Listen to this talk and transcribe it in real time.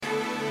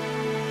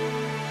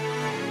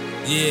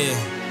Yeah.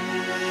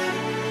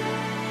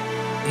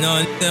 No,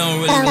 they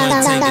don't really want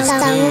to take this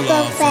cool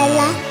off.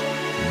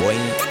 Boy,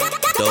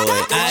 throw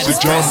it. I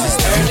just press this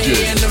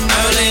early in the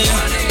morning.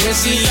 When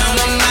she on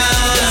the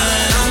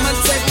line, I'ma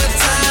take my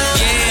time.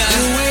 Yeah.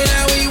 Do it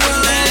how we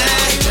want.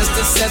 Just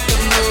to set the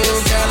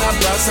mood, girl, I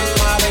brought some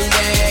modern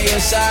day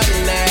and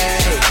Chardonnay.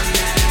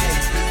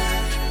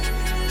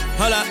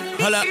 Hold up,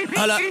 hold up,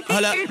 hold up,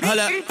 hold up, hold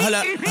up, hold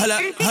up, hold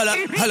up, hold up,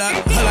 hold up,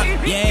 hold up,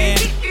 yeah,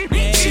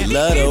 yeah. She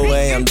love the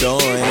way I'm doing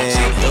it,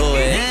 do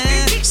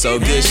it. So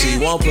good she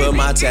won't put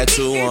my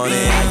tattoo on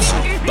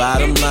it.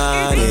 Bottom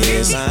line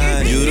is,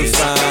 you the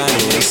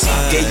finest.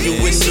 Gave you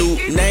a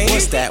new name.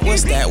 What's that?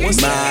 What's that?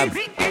 What's my?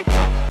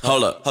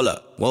 Hold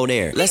up, whoa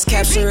there. Let's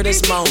capture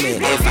this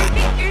moment. If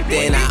I,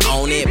 then I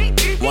own it.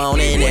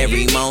 Want it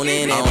every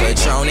morning and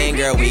patronin',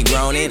 girl, we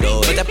grown it.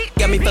 But that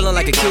got me feeling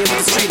like a kid with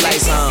the street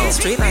lights on.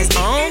 Street lights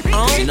on?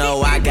 You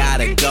know I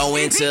gotta go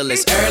until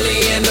it's early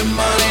in the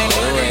morning.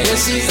 When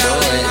she's all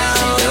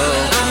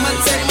alone, I'ma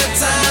take my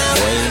time.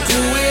 Do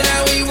it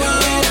how we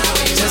want.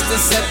 Just to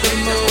set the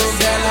mood,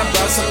 girl, I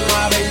brought some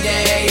Marvin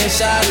Gaye and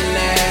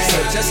Chardonnay.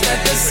 So just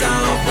let the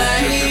song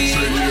play.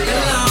 The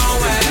long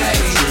way,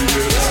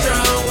 the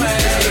strong way.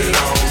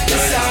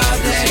 It's all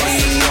day,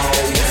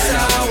 it's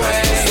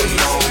always.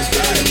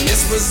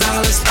 This was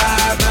all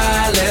inspired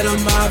by a little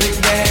Marvin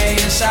Gaye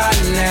and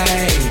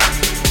Chardonnay.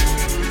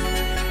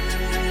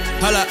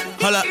 Hold up,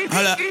 hold up,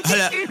 hold up,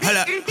 hold up, hold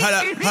up, hold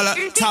up, hold up.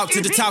 Talk to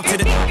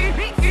the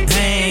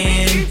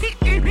man.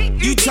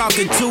 You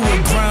talking to a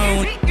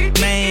grown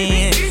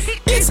man.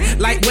 It's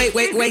like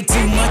way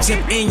too much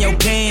up in your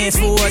pants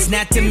for us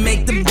not to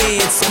make the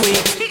bed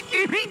squeak.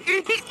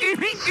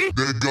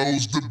 There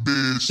goes the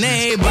bitch.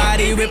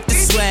 Everybody rip the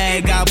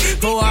swag off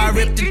before I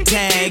rip the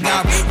tag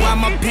off. Why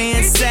my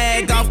pants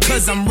sag off?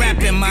 Cause I'm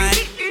rapping my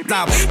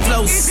off.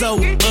 Flow so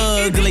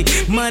ugly,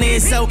 money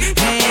is so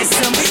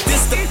handsome.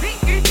 This the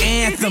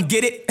anthem,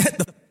 get it?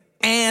 The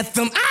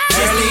anthem.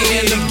 Early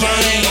in the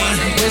game,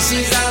 when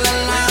she's all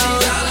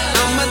alone,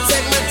 I'ma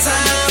take my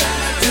time.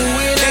 Do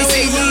it how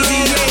we want.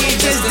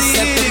 Just to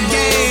set the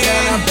mood,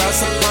 girl, I brought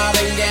some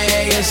Marvin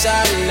Gaye and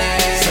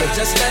Chardonnay. So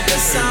just let the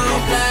song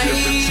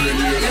play.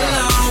 The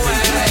long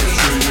way,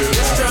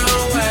 the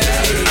strong way.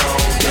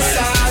 It's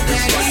all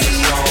day,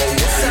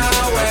 it's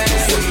always.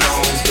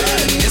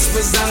 This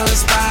was all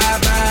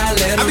inspired by a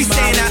little Marvin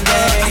Gaye and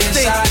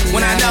Chardonnay. I think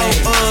when I know,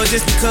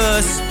 just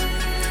because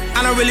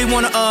I don't really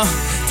wanna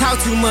talk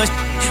too much,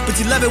 but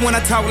you love it when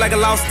I talk like I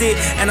lost it.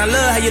 And I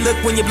love how you look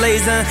when you're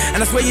blazing,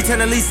 and I swear you turn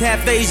at least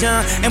half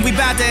Asian. And we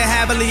bout to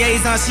have a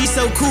liaison. She's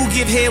so cool,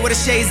 give head with a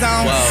shades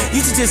on. Whoa.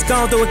 You should just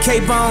go through a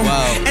cape on.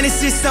 Whoa. And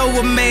it's just so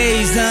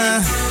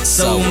amazing,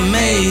 so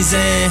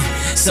amazing,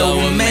 so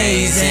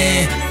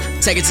amazing.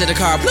 Take it to the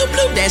car, bloop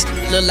bloop. That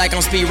look like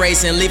I'm speed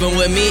racing. Leaving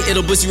with me,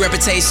 it'll boost your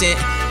reputation.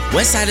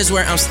 Westside is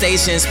where I'm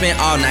stationed. Spent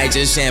all night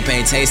just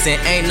champagne tasting.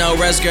 Ain't no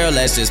rush, girl,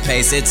 let's just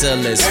pace it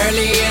till it's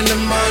early in the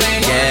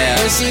morning. Yeah,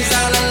 when she's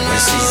all alone,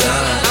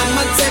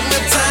 I'ma take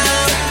my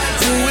time.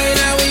 Do it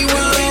how we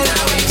want.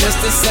 Just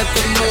to set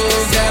the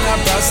mood, girl, I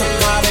brought some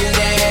Marvin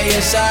Gaye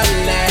and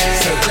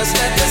Chardonnay. So just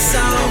let the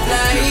song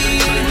play.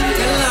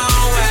 The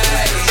long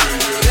way,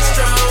 the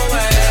strong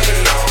way.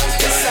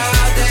 It's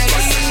all day,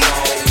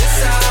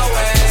 it's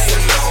always.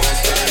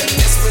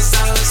 This was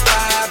all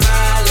inspired by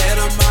a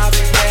little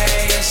Marvin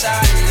Gaye and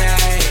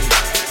Chardonnay.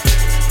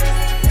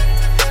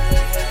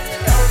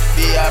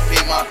 VIP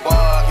my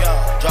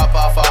squad, drop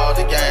off all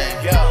the game.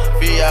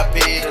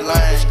 VIP the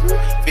lane,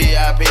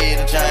 VIP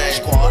the chain.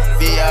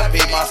 VIP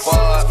my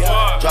squad,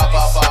 drop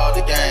off all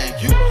the game.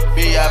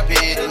 VIP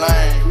the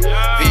lane,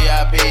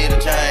 VIP the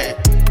chain.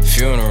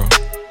 Funeral.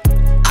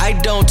 I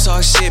don't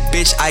talk shit,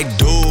 bitch, I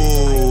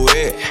do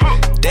it.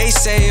 They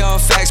say all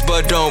facts,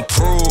 but don't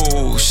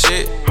prove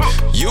shit.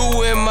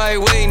 You in my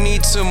way,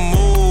 need to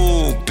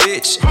move,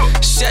 bitch.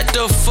 Shut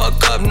the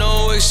fuck up,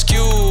 no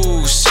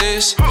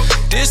excuses.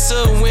 This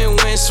a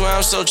win-win, swear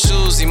I'm so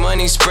choosy.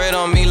 Money spread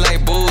on me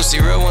like boozy.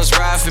 Real ones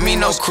ride for me,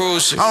 no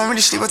cruising. I don't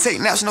really sleep, I take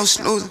naps, no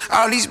snoozing.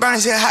 All these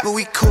burners here hot, but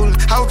we coolin'.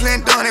 I was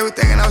playing doing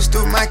everything and I was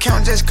stupid. My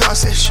account just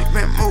cost that shit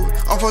been moving.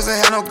 I'm supposed to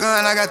have no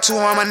gun, I got 2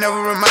 on. I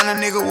never remind a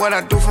nigga what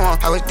I do for him.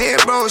 I was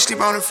dead, bro,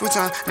 sleep on the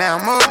futon. Now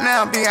I'm up,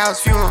 now big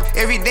house fuel.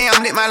 Every day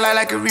I'm lit my life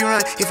like a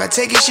rerun. If I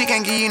take it, she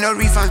can't give you no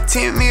refund.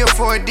 10 mil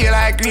for a deal,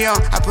 I agree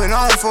on. I put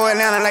on for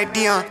Atlanta like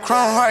Dion.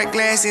 Chrome heart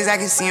glasses, I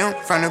can see them.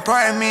 From the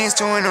apartments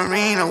to an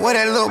arena. What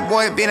that little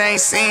boy bit, I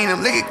ain't seen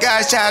him. Look at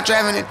God's child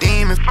driving a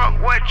demon. Fuck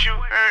what you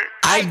heard.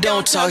 I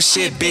don't talk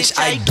shit, bitch,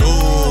 I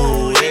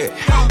do it.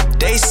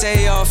 They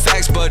say all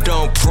facts, but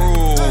don't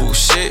prove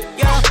shit.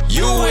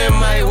 You in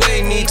my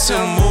way, need to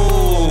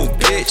move,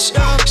 bitch.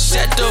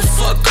 Shut the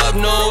fuck up,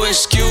 no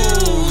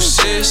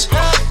excuses.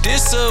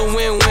 This a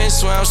win-win,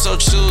 swear I'm so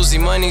choosy.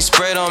 Money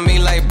spread on me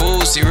like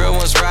boozy. Real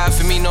ones ride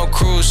for me, no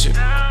cruising.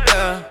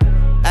 Yeah.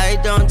 I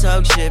don't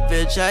talk shit,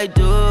 bitch, I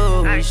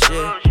do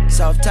shit.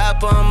 Soft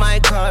top on my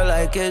car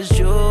like it's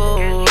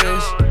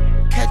Jewish.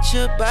 Catch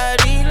your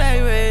body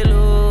like Ray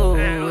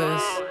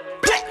Lewis.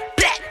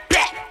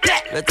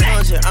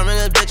 Latosia, I'm in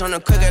this bitch on the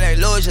cooker like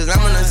lotions.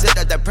 I'm gonna sip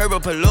out that purple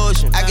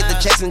pollution. I get the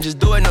checks and just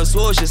do it, no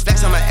swooshes.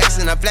 Flex on my ex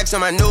and I flex on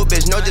my new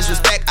bitch. No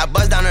disrespect, I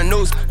buzz down a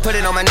noose. Put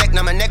it on my neck,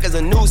 now my neck is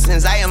a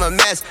nuisance. I am a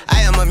mess,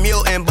 I am a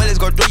mutant. Bullets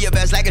go through your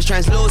vest like it's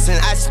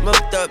translucent. I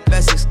smoked up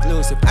best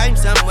exclusive. I'm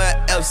somewhere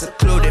else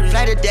secluded.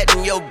 Fly to death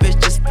and your bitch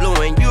just flew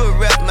in. You a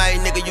rep, my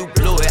nigga, you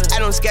blew it. I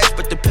don't sketch,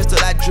 but the pistol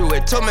I drew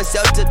it. Told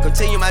myself to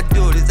continue my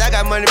duties. I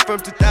got money from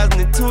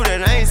 2002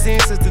 that I ain't seen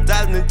since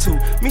 2002.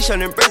 Me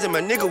shun embracing my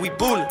nigga, we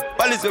bullin'.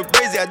 Ball is so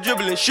crazy, I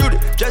dribble and shoot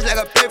it. Just like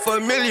I paid for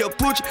Emilio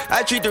Pucci.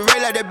 I treat the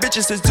rail like that bitch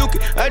is Suzuki.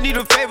 I need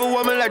a favor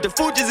woman like the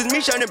Fugees. It's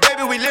me shunning,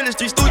 baby, we live the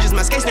street stooges.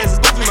 My skate stance is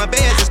goofy, my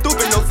bay ass is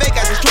stupid. No fake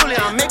ass is truly,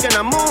 I'm making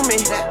a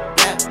movie.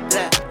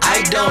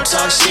 I don't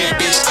talk shit,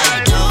 bitch,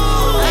 I do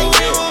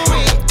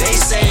it. They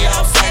say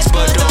all facts,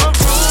 but don't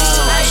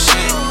prove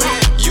shit.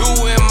 You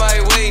in my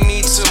way,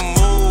 need to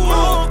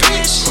move,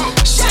 bitch.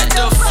 Shut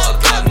the fuck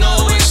up,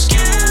 no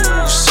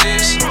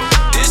excuses.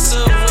 This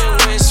a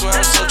win-win, swear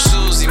I'm so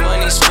choosy.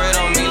 Money spread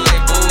on me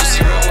like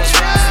boozy. Rollins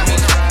ride me.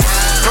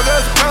 Fuck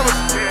us some commas.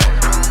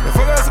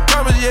 Fuck us some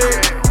commas,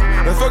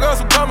 yeah. Let's fuck us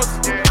some commas.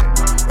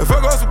 Let's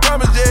fuck us some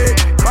commas,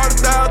 yeah.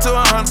 100,000 to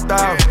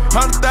 100,000.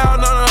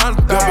 100,000 on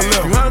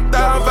 100,000.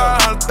 100,000,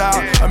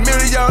 500,000. $1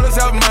 million, let's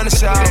have money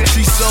shout.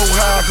 She so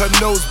high, her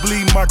nose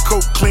bleed, my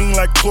coat clean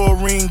like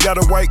chlorine. Got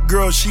a white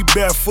girl, she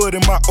barefoot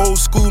in my old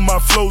school, my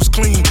flow's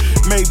clean.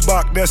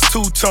 Maybach, that's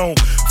two-tone.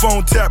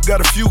 Phone tap,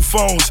 got a few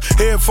phones.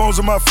 Headphones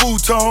on my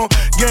futon.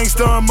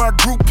 Gangsta on my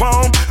group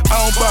home.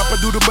 I don't bop, I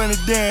do the money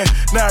dance.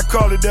 Now I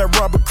call it that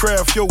Robert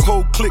Kraft. Yo,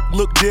 whole clique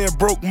look dead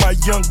broke, my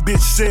young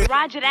bitch said.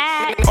 Roger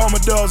that. All my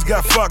dogs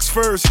got Fox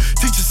first.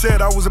 Teacher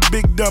said I was a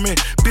big dummy.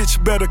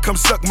 Bitch better come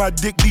suck my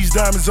dick. These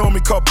diamonds on me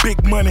call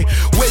big money.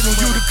 Waiting on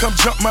you to come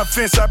jump my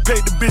fence. I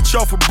paid the bitch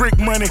off for brick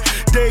money.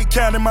 Day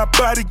counting my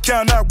body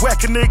count. I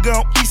whack a nigga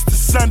on Easter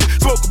Sunday.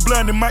 Smoke a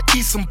blunt and might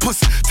eat some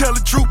pussy. Tell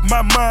the truth,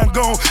 my mind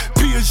gone.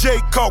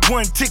 Piaget caught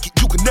one ticket.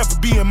 You can never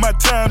be in my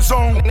time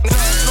zone.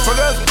 Fuck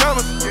us some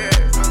commas.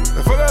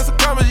 Let's fuck us some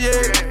commas,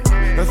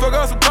 yeah. Let's fuck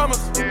us some commas.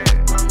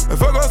 Let's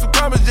fuck us some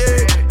commas,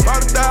 yeah.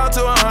 100,000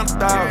 to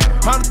 100,000.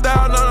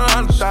 100,000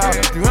 on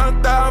 100,000.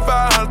 300,000,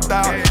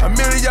 500,000. $1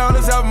 million,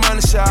 let's have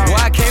money shout. Boy,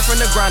 I came from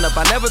the ground up.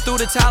 I never threw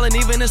the towel and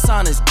even the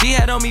saunas. D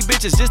had on me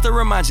bitches just to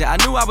remind ya. I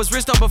knew I was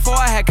rich though before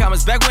I had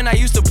commas. Back when I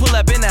used to pull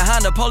up in that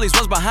Honda, police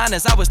was behind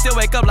us. I would still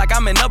wake up like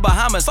I'm in the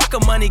Bahamas. Fuck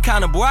a money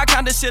counter, boy. I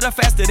count this shit up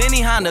faster than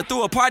any Honda.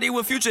 Threw a party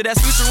with Future, that's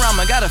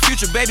Futurama. Got a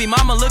future baby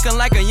mama looking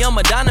like a young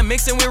Madonna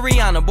mixing with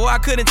Rihanna. Boy, I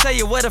couldn't tell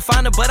you where to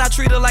find her, but I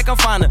treat her like I'm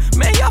finer.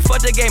 Man, y'all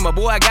fucked the game up,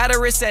 boy. I gotta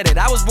reset it.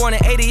 I was born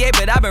in 88,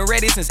 but I've been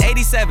ready since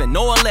 87.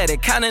 No one let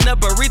it. Counting up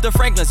Aretha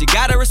Franklin's, you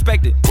gotta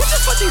respect it. What the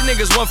fuck these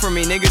niggas want from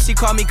me, nigga? She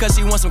called me cause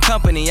she wants some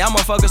company. I'm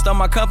more focused on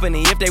my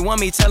company. If they want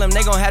me, tell them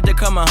they gon' have to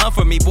come and hunt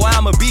for me. Boy,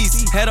 I'm a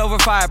beast. Head over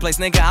fireplace,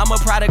 nigga. I'm a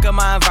product of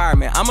my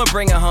environment. I'ma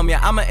bring it home, yeah.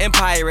 I'm an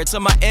empire. It's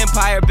my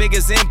empire,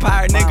 biggest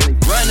empire, nigga.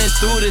 Running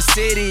through the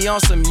city on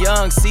some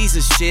young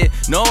Caesar shit.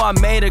 Know I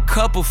made a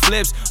couple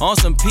flips on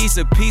some piece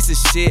of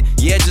shit.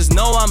 Yeah, just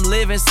know I'm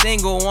living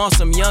single on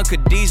some young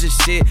Khadijah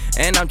shit.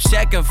 And I'm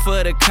checking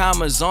for the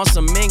commas on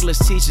some English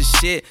teacher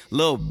shit.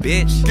 Little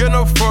bitch. Get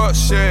no fuck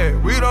shit.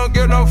 We don't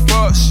get no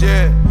fuck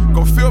shit.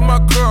 Go fill my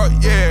cup,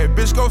 yeah.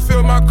 Bitch, go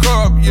fill my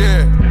cup,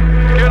 yeah.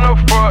 Get no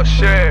fuck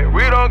shit.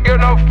 We don't get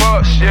no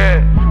fuck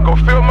shit. Go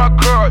fill my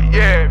cup,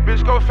 yeah.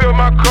 Bitch, go fill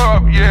my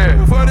cup, yeah.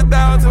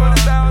 20,000,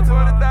 20,000,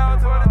 20,000,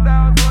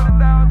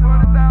 20,000,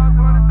 20,000,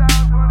 20,000.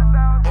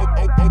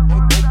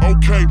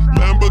 Okay,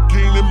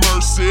 Lamborghini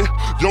Mercy.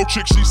 Yo,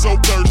 chick, she so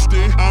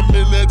thirsty. I'm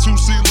in that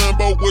 2C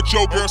Lambo with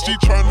your girl, she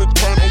tryna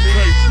turn.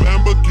 Okay,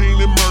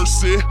 Lamborghini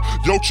Mercy.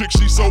 Yo, chick,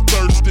 she so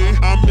thirsty.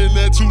 I'm in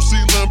that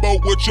 2C Lambo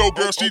with your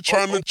girl, she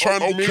tryna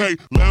turn. Okay,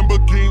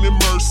 Lamborghini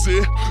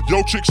Mercy.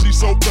 Yo, chick, she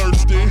so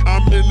thirsty.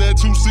 I'm in that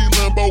 2C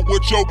Lambo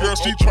with your girl,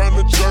 she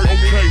tryna jerk.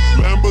 Okay,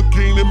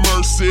 Lamborghini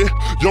Mercy.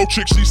 Yo,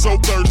 chick, she so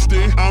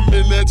thirsty. I'm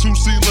in that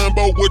 2C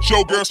Lambo with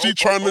your girl, she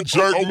tryna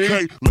jerk me.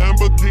 Okay,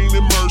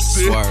 Lamborghini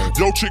Mercy.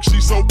 Yo, chick, she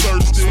so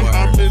thirsty.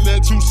 I'm in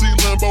that 2C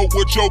Lambo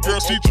with your girl,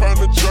 she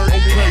tryna jerk.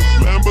 Okay,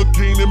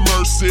 Lamborghini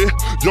Mercy.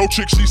 Yo,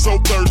 chick, she so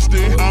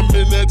thirsty. I'm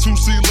in that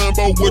 2C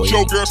Lambo with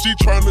your girl, she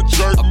tryna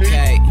jerk me.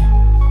 Okay,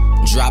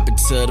 drop it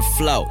to the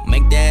floor,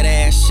 make that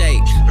ass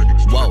shake.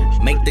 Whoa,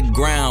 make the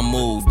ground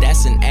move,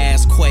 that's an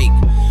ass quake.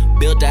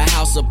 Built a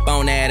house up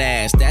on that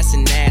ass, that's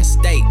an ass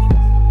state.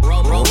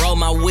 Roll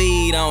my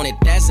weed on it,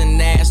 that's an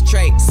ass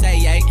trait. Say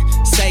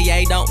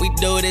yay, don't we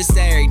do this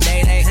every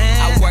day?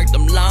 I worked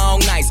them long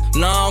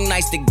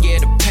nights to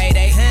get a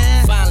payday.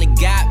 Finally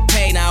got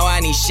paid, now I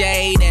need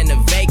shade and a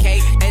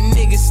vacate. And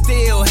niggas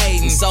still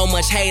hating, so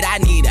much hate, I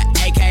need a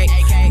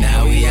AK.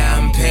 Now we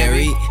out in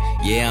Perry,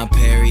 yeah, I'm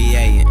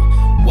Perrier.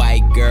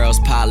 White girls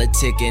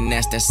politicking,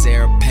 that's that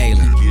Sarah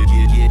Palin.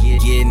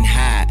 Getting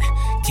hot,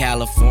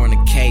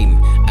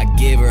 Californicating. I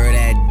give her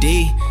that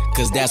D,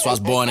 cause that's why I was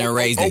born and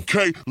raised in.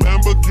 Okay,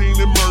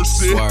 Lamborghini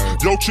Mercy.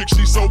 Swerve. Yo chick,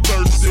 she so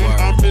thirsty. Swerve.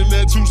 I'm in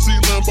that 2C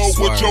Lambo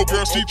Swerve. with your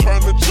girl, she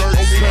tryna jerk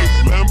me. Okay,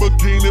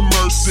 Lamborghini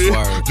Mercy.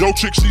 Swerve. Yo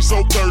chick, she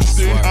so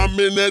thirsty. Swerve. I'm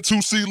in that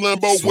 2C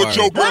Lambo Swerve. with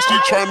your girl, she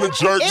tryna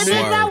jerk me.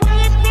 Swerve.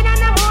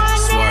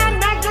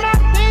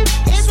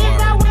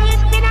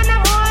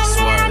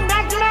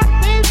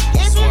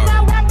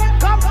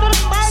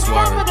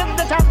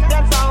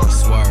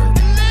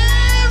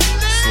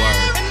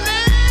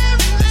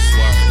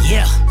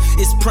 Yeah,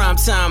 it's prime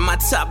time, my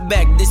top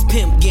back, this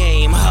pimp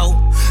game, ho.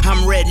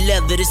 I'm red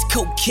leather, this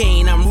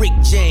cocaine, I'm Rick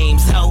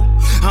James, ho.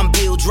 I'm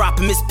Bill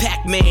dropping, Miss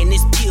Pac-Man,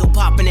 this pill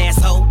popping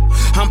asshole.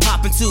 I'm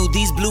popping too,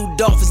 these blue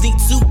dolphins need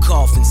 2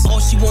 coffins. All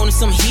she wanted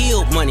some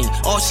healed money,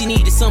 all she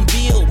needed some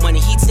bill money.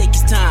 He take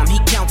his time, he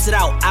counts it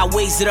out, I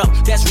weighs it up,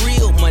 that's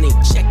real money.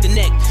 Check the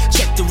neck,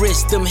 check the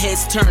wrist, them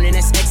heads turning,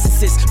 that's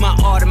exorcist. My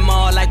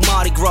Audemars like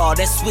Mardi Gras,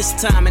 that's Swiss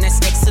time and that's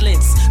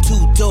excellence.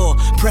 2-door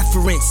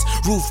preference,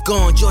 roof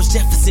gone, George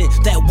Jefferson.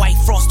 That white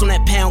frost on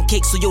that pound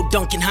cake, so your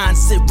Duncan Hines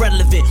sit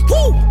relevant.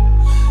 Woo!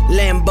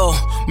 Lambo,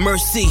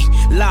 Mercy,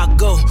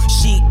 Lago,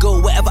 she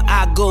go wherever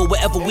I go,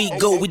 wherever we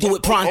go, we do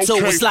it pronto.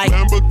 Okay, It's like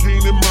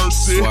Lamborghini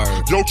Mercy.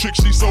 Swerve. Yo chick,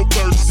 she so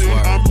thirsty.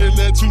 Swerve. I'm in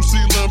that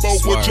 2C Lambo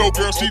Swerve. with your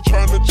girl, she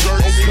tryna jerk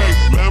me. Okay,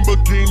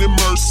 Lamborghini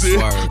Mercy.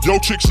 Swerve. Yo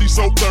chick, she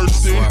so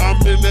thirsty. Swerve.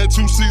 I'm in that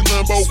 2C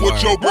Lambo with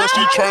Swerve. your girl,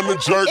 she tryna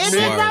jerk me.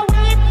 Swerve.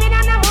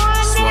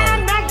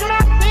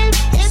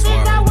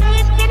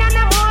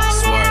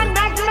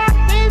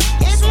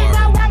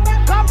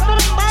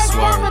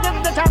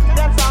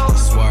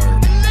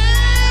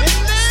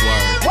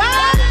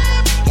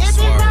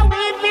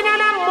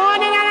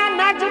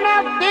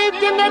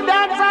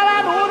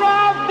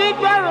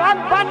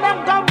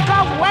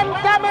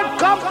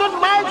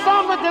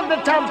 The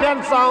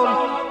champion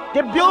sound.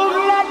 The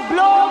bugle that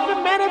blows me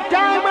many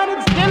times and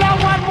it's still a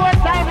one more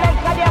time.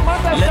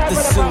 let the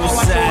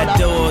suicide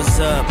doors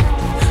up.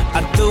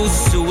 I do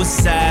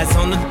suicides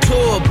on the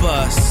tour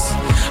bus.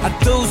 I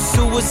do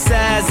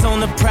suicides on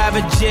the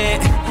private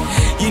jet.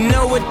 You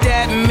know what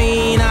that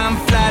mean, I'm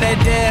fly to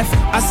death.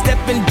 I step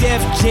in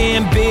Def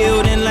Jam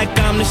building like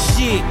I'm the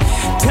shit.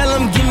 Tell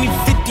them give me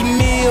 50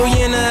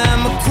 million or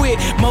I'ma quit.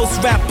 Most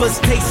rappers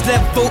taste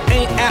level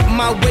ain't at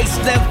my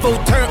waist level.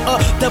 Turn up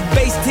the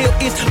bass till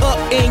it's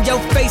up in your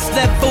face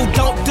level.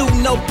 Don't do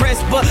no press,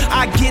 but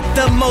I get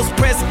the most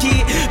press,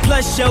 kid.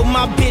 Plus show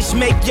my bitch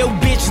make your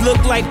bitch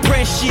look like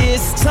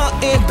Precious.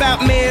 Something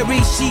about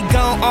Mary, she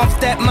gone off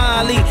that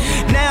Molly.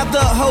 Now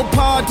the whole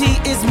party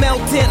is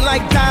melting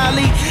like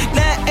Dolly.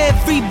 Now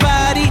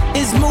everybody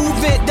is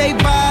moving they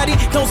body.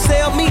 Don't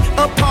sell me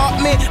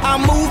apartment, I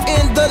move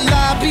in the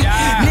lobby.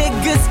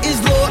 Niggas is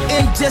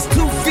loyal just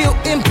to feel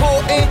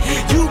important.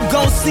 You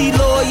gon' see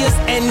lawyers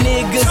and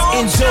niggas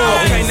enjoy.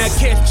 Okay, now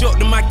catch up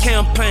to my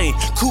campaign.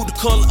 Cool the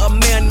color of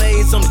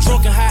mayonnaise. I'm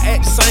drunk and high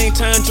at the same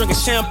time,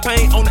 drinking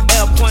champagne on the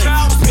airplane.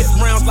 Spit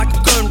rounds like a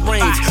gun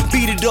range,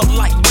 beat it up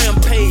like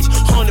Rampage.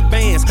 100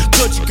 bands,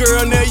 cut your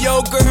girl, now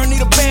your girl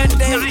need a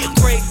band-aid.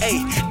 Grade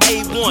A,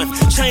 A1,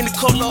 chain the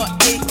color of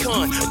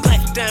Akon.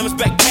 Black diamonds,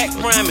 backpack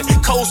rhyming,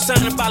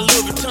 co-signing by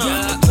Louis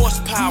Vuitton.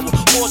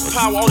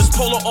 Horsepower, all this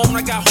polo on,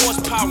 I got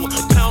horsepower.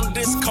 Pound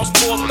this cost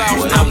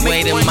 $4,000. I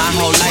waited my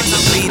whole life to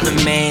be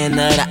the man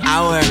of the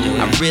hour.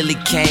 I really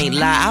can't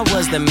lie, I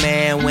was the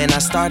man when I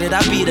started,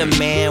 I'll be the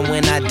man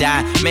when I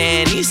die.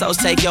 Man, these hoes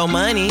take your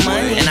money,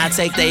 and I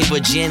take their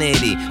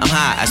virginity. I'm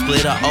high, I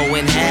split a O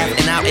in half,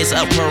 and now it's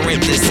a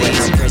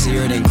parenthesis. I'm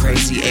crazier than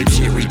crazy, ape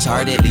shit,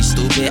 retardedly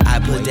stupid. I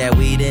put that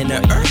weed in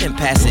the earth and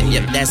pass it.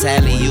 Yep, that's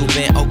alley you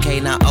been. Okay,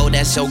 now oh,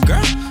 that's your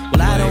girl.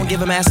 Well, I don't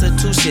give a master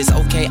 2 shits.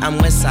 Okay, I'm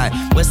west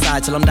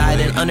side till I'm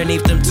dying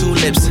underneath them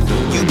tulips.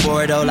 You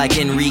Bordeaux like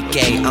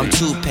Enrique, I'm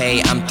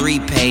 2Pay, I'm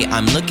 3Pay.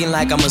 I'm looking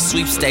like I'm a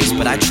sweepstakes,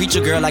 but I treat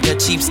your girl like a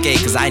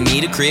cheapskate. Cause I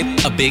need a crib,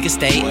 a big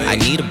estate, I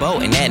need a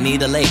boat and that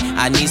need a lake.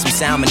 I need some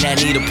salmon,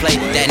 that need a plate,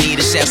 that need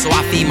a chef, so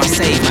I feed my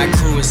safe. My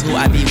crew is who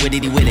I be with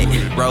it.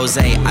 Rose,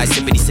 I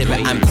sippity sip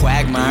it. I'm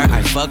Quagmire,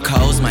 I fuck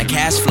hoes, my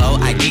cash flow,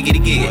 I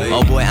giggity gig it.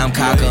 Oh boy, I'm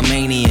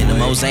cockamanian, the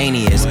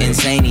Mosanius,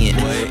 insanian.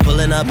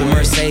 Pulling up in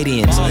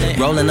Mercedes,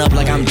 rolling up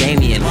like I'm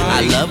Damien.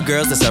 I love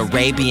girls that's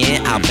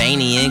Arabian,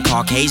 Albanian,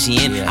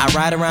 Caucasian. I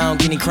ride around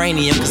getting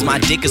cranium, cause my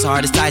dick is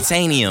hard as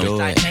titanium.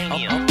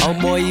 Oh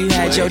boy, you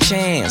had your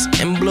chance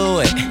and blew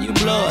it. You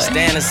blew it.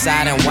 Stand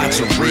aside and watch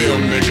a real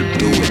nigga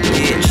do it,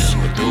 bitch.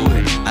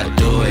 I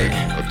do it.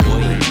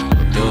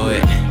 Do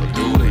it.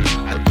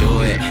 I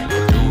do it.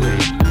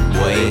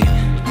 Wait.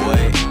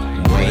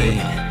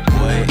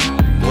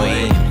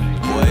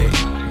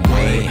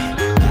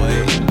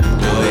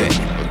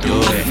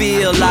 I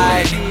feel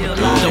like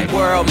the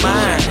world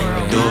mine.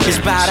 It's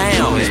bow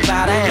down.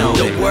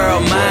 The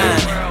world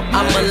mine.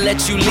 I'ma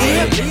let you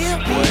live.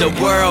 The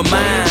world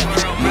mine.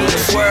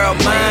 The world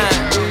mine.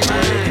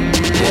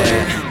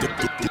 Yeah.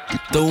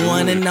 The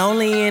one and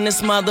only in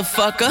this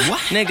motherfucker.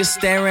 Niggas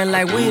staring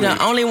like we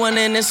the only one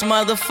in this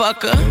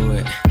motherfucker.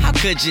 How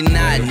could you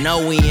not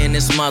know we in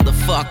this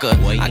motherfucker?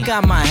 I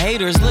got my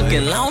haters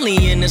looking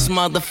lonely in this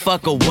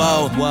motherfucker.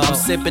 Whoa, I'm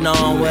sipping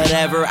on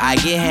whatever I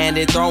get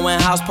handed. Throwing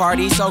house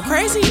parties so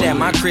crazy that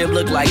my crib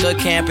look like a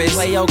campus.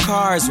 Play your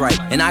cards right,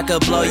 and I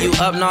could blow you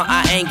up. No,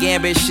 I ain't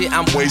gambit shit.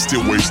 I'm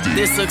wasted.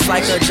 This looks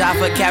like a job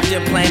for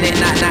Captain Planet.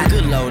 Not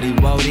good loady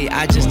woody.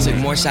 I just took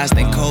more shots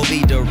than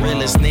Kobe. The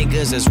realest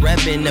niggas is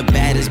repping, the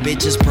baddest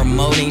bitches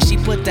promoting. She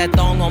put that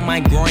thong on my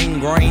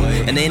groin,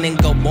 and then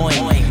it go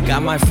boing.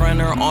 Got my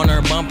fronter on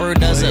her bumper.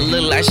 Does it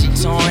look like she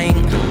toying?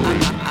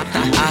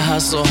 I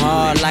hustle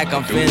hard like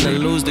I'm finna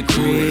lose the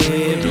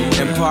crib,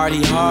 and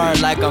party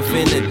hard like I'm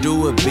finna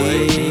do it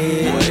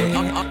big.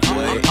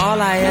 All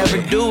I ever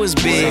do is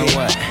big.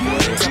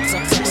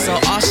 So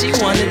all she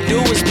wanna do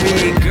is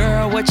big.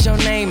 Girl, what your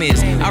name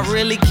is? I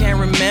really can't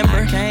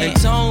remember. And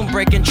tone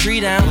breaking tree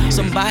down.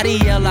 Somebody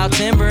yell out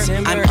timber.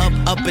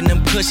 I'm up in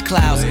them kush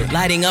clouds,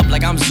 lighting up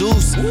like I'm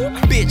Zeus.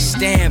 Bitch,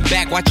 stand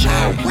back, watch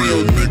how a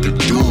real nigga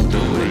do.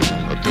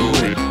 I do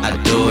it. I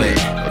do it.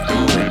 I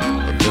do it.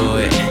 I do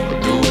it.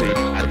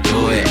 I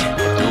do it.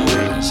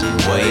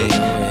 Wait.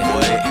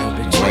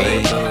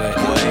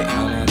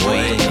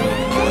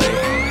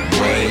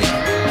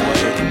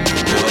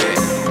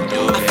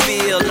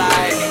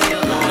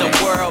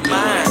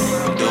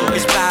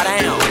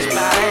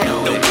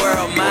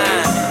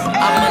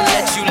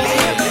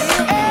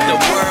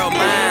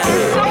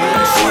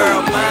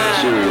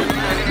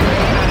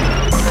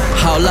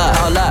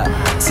 Hold up.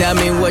 Tell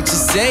me what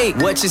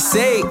you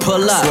say,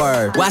 pull up.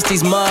 Swerve. Watch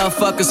these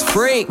motherfuckers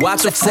freak.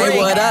 Watch them say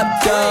what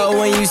up, though,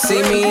 when you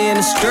see me in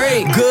the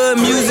street. Good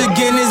music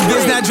in this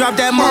bitch, now drop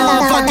that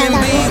motherfucking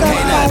beat.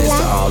 Okay, now this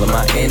to all of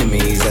my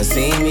enemies that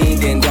see me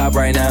getting guap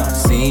right now.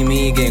 See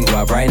me getting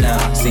guap right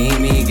now. See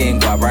me getting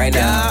guap right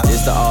now.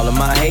 This to all of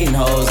my hating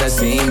hoes that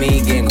see me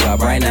getting guap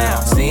right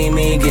now. See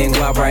me getting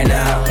guap right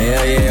now.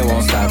 Hell yeah, it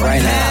won't stop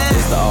right now.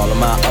 This to all of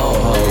my old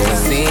hoes that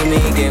see me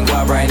getting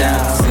guap right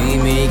now. See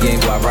me getting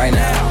guap right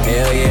now.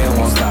 Hell yeah, it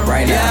won't stop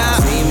right now.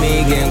 See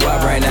me getting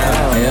guap right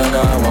now. Hell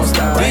no, it won't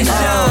stop right now.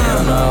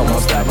 Hell no, it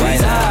won't stop right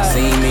now.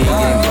 See me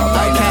getting guap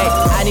right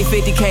now. I need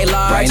 50K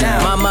large right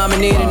now. My mama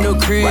need a new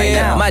crib right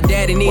now. My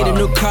daddy need a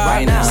new car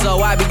right now. So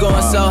I be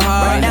going so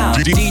hard right now.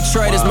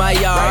 Detroit is my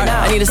yard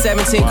right. I need a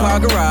 17 car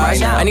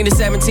garage right. I need a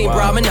 17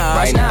 promenade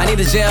right. I need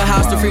a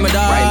jailhouse to free my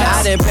dog right.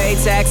 I done pay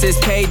taxes,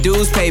 pay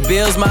dues, pay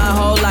bills my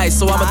whole life.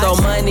 So I'ma throw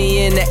money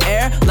in the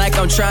air like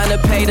I'm trying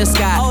to pay the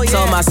sky.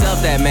 Told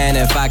myself that, man,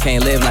 if I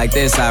can't live like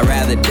this, I'd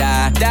rather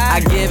die. I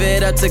give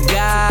it up to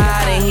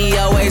God and he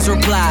always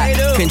reply.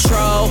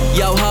 Control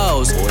your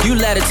hoes, you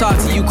let it talk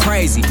to you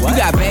crazy. You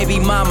got baby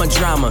mama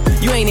drama,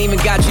 you ain't even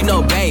got you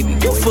no baby.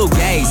 You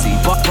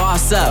fugazi,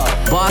 boss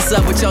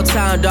up with your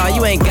time, dog.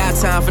 You ain't got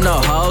time for no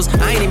hoes.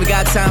 I ain't even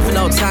got time for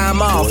no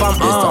time off. I'm on. This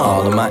to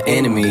all of my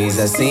enemies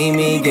that see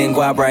me getting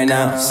guap right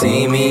now.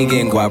 See me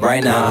getting guap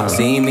right now.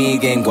 See me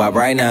getting guap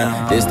right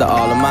now. This to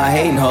all of my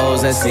hating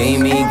hoes that see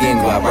me getting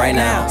guap right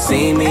now.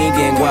 See me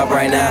getting guap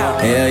right now.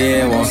 Hell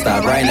yeah, it won't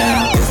stop right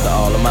now. This to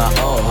all of my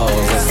old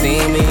hoes that see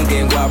me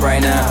getting guap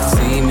right now.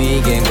 See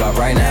me getting guap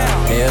right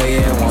now. Hell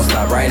yeah, it won't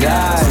stop right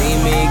now. See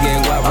me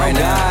getting guap right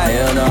now.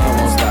 Hell no, it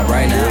won't stop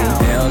right now.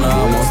 Hell no,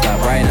 it won't stop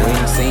right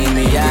now. See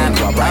me getting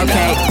guap right now.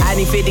 Okay, I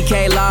need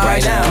 50K large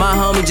right now. My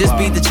homie just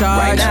beat the charge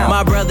right now.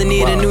 My brother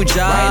need a new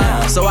job right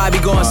now. So I be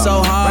going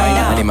so hard right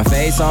now. I need my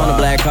face on a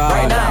black card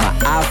right now.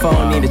 My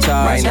iPhone need a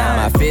charge right now.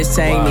 My fish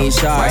tank need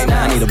charge right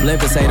now. I need a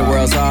blimp to say the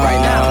world's hard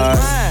right now.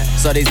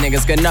 So these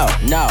niggas can know,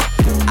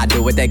 I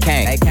do what they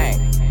can't.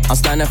 I'm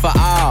stunning for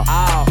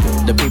all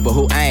the people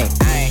who ain't.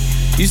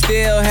 You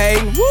still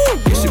hating? Woo!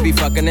 You should be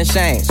fucking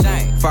ashamed.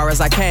 Far as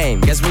I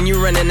came, guess when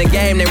you run in the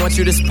game, they want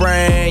you to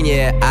spring.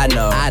 Yeah, I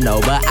know,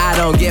 but I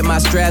don't get my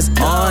stress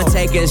on.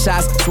 Taking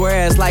shots,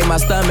 swear it's like my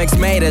stomach's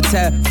made of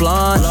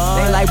Teflon.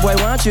 They like, boy,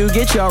 why don't you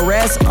get your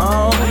rest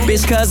on?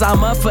 Bitch, cause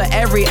I'm up for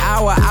every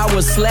hour I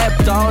was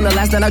slept on. The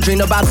last night I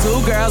dreamed about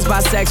 2 girls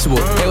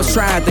bisexual. They was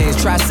trying things,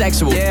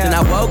 trisexual. Then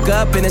I woke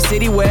up in a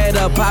city where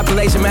the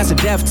population matched a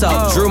death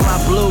toll. Drew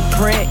my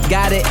blueprint,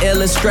 got it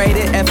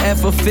illustrated,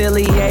 FF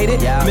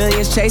affiliated.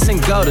 Millions chasing,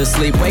 go to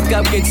sleep, wake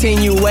up,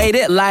 continue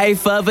waited.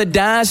 Life of a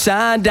dime,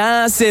 shine,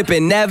 dime,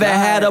 sipping. Never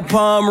had a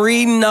palm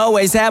reading,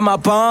 always had my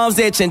palms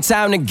itching.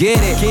 Time to get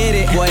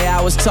it. Boy,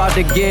 I was taught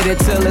to get it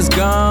till it's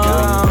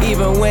gone.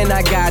 Even when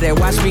I got it,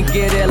 watch me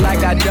get it like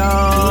I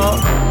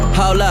don't.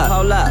 Hold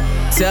up.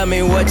 Tell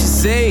me what you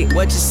see,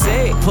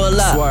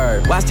 pull up.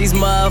 Swerve. Watch these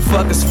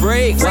motherfuckers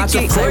freak. Watch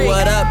them say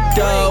what up,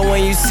 though,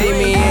 when you see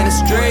me in the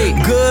street.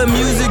 Good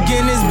music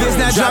in this bitch,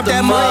 now drop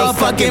that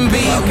motherfucking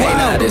beat. Okay,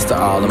 now this to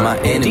all of my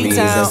enemies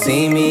that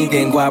see me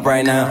getting guap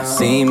right now.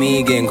 See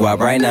me getting guap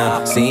right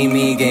now. See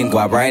me getting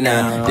guap right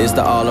now. This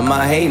to all of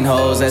my hating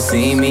hoes that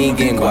see me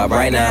getting guap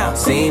right now.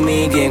 See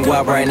me getting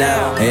guap right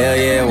now. Hell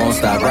yeah, it won't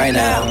stop right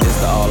now. This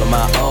to all of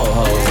my old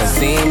hoes that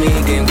see me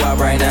getting guap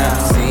right now.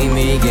 See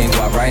me getting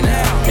guap right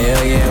now.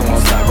 Hell yeah, it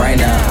won't stop right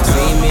now.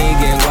 See me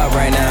getting guap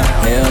right now.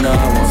 Hell no,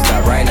 it won't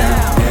stop right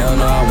now. Hell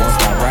no, it won't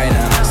stop right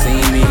now.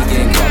 See me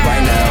getting guap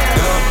right now.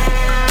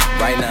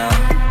 Right now.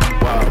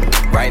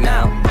 Whoa. Right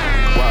now.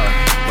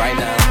 Whoa. Right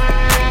now.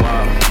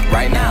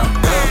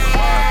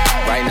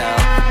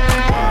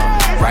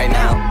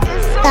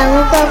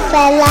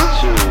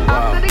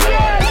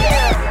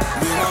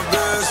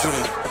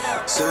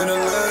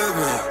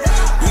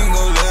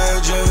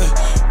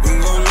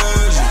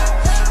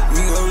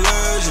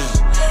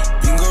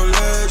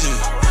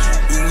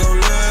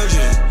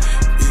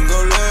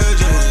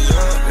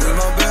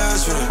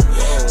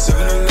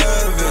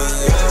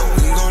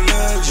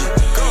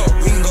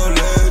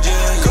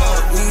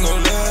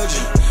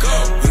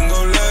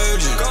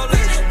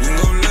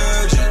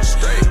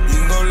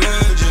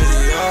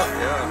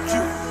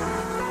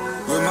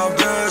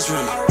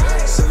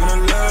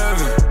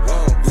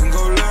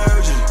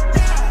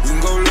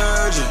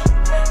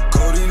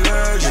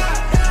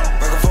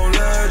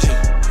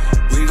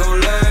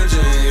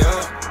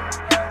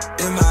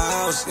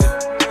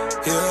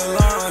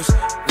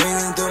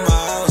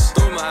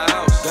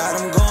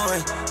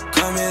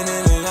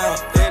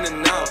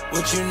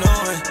 what you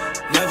knowin'.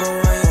 Never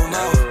run your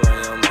mouth.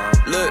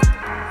 Look,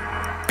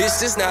 bitch,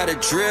 this not a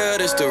drill,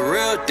 this the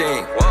real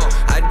thing.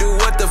 I do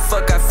what the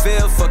fuck I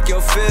feel, fuck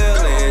your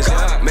feelings.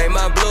 Made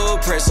my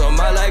blueprint, so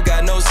my life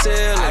got no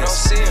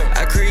ceilings.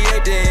 I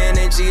create the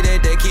energy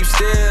that they keep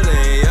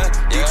stealing,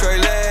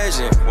 Detroit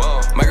legend,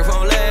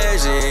 microphone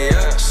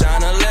legend,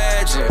 Shine a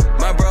legend,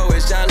 my bro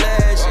is John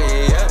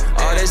Legend,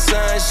 All this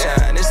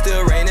sunshine, it's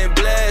still raining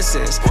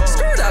blessings.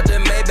 Skirt out the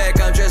Maybach,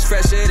 I'm dressed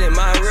fresher than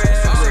my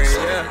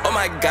reverend, Oh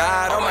my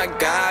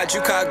God,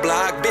 you cock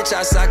block, bitch,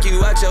 I sock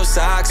you out your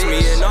socks.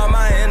 Me and all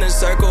my inner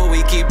circle,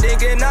 we keep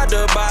thinking out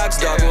the box,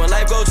 dog. When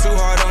life go too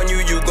hard on you,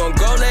 you gon'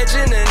 go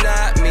legend and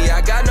not me.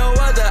 I got no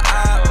other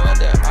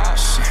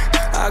option.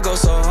 I go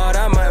so hard,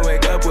 I might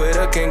wake up with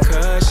a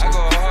concussion.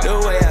 The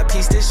way I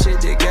piece this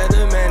shit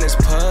together, man, it's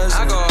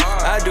puzzling.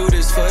 I do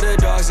this for the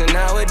dogs, and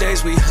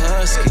nowadays we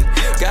husky.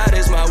 God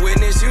is my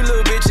witness, you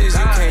little bitches,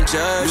 you can't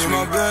judge me. You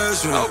my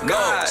best friend. Oh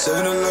God.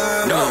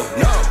 7-Eleven.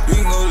 No. We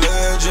can go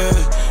legend.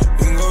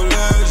 We can go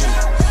legend.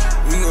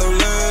 We can go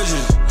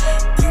legend.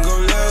 We can go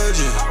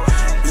legend.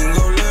 We can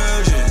go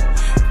legend.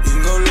 We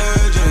can go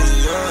legend.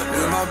 Yeah,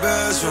 you my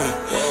best friend.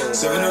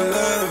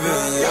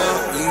 7-Eleven. Yeah,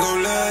 we can go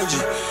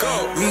legend.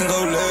 We can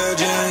go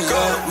legend.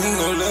 Yeah, we can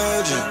go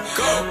legend.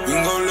 We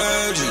can go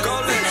legend.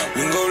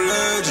 We can go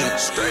legend.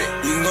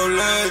 We can go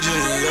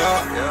legend.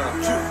 Yeah.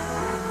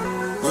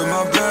 With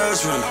my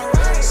best friend.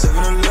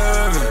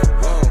 7-Eleven.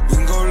 We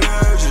can go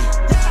legend.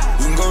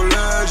 We can go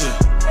legend.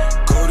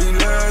 Cody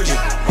legend.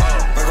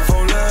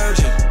 Microphone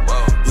legend.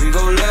 We can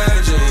go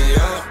legend.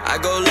 Yeah. I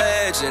go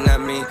legend, I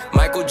mean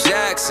Michael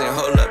Jackson.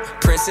 Hold up,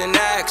 Prince in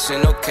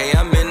action. Okay,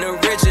 I'm in the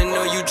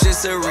original, you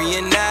just a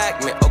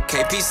reenactment.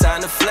 Okay, peace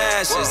on the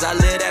flashes. I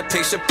live that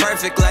picture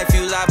perfect life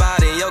you lie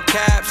about in your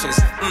captions.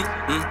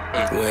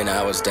 When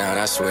I was down,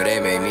 I swear they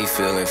made me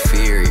feel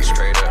inferior.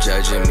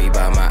 Judging me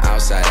by my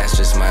outside, that's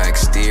just my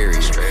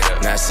exterior.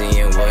 Not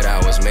seeing what I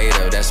was made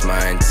of, that's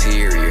my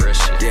interior.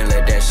 Didn't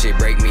let that shit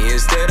break me,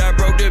 instead I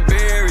broke the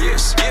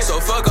barriers. So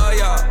fuck all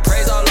y'all,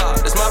 praise Allah,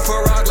 that's my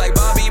prorogue like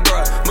Bobby,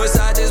 bruh.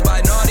 Massages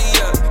by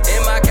Nadia,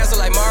 in my castle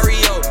like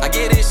Mario. I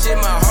get this shit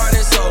my heart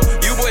and soul.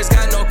 You boys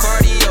got no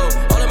cardio.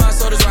 All of my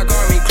soldiers rock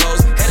army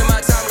clothes. Head of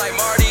my time like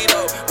Marty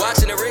though.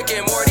 Watching the Rick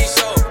and Morty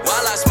show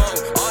while I smoke.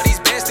 All these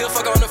bands still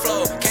fuck on the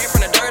floor. Came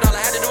from the dirt, all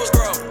I had to do was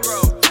grow.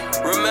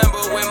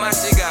 Remember when my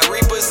shit got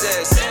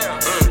repossessed?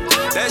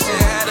 That shit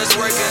had us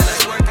working.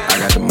 I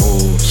got the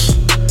moves.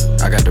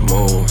 I got the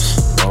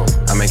moves.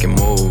 I'm making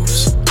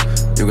moves.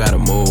 You gotta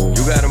move.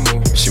 You gotta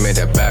move. She made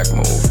that back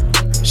move.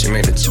 She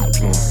made the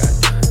move.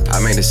 I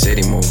made the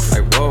city move.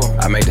 Like whoa.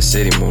 I made the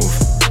city move.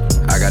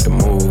 I got the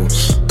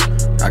moves.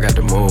 I got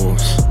the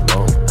moves.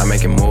 I'm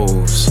making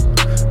moves.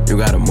 You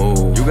gotta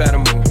move. You gotta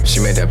move.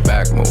 She made that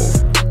back move.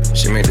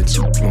 She made the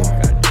move.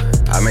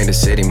 I made the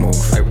city move.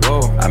 Like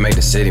whoa. I made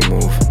the city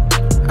move.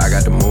 I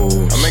got the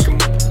moves. I'm making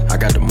moves. I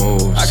got the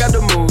moves. I got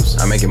the moves.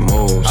 I'm making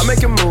moves. I'm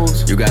making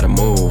moves. You gotta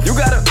move. You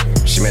gotta.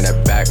 She made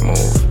that back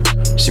move.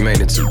 She made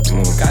the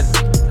move.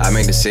 I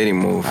made the city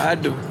move. I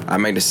do. I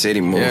made the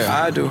city move.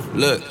 Yeah, I do.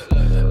 Look.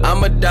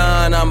 I'm a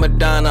don.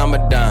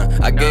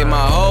 I gave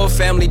my whole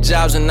family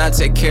jobs and I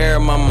take care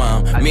of my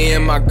mom. Me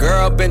and my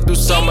girl been through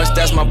so much,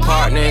 that's my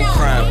partner in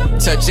crime.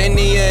 Touch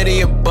any of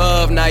the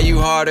above, now you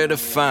harder to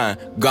find.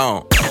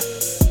 Gone.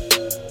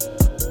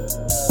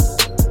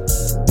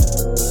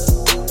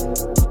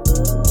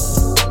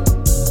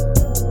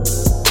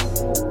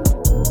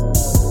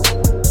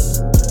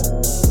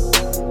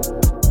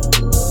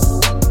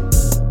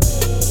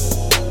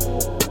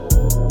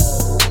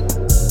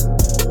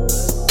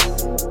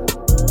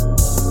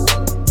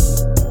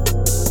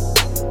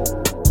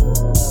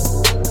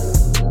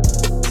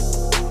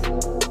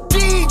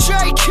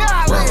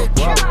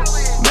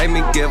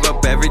 Give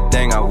up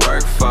everything I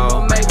work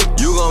for.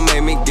 You gon'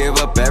 make me give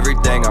up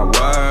everything I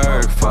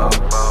work for.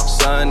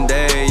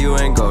 Sunday, you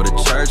ain't go to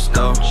church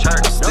though.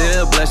 I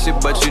still bless you,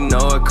 but you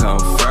know it come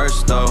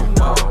first though.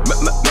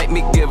 Make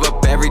me give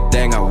up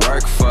everything I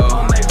work for.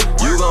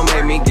 You gon'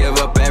 make me give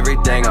up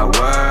everything I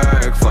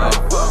work for.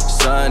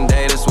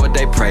 Sunday, that's what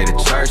they pray to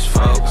church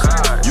folks.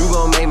 You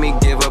gon' make me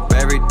give up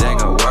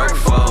everything I work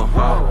for.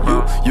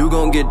 You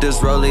gon' get this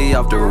rollie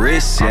off the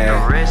wrist,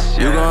 yeah.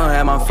 You gon'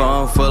 have my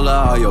phone full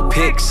of all your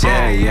pics,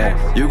 yeah.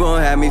 You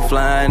gon' have me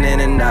flying in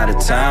and out of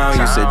town.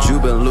 You said you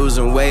been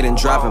losing weight and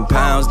dropping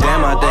pounds.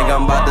 Damn, I think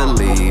I'm about to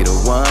leave the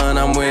one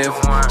I'm with.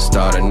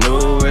 Start a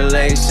new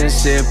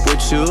relationship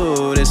with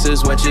you. This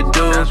is what you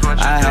do.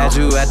 I had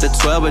you at the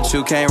 12, but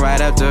you came right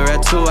after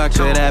at 2. I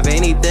could have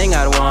anything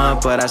I'd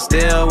want, but I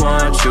still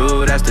want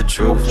you. That's the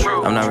truth.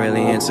 I'm not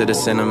really into the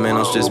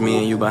sentimentals. Just me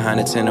and you behind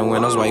the tinted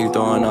windows. Why you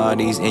throwing all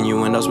these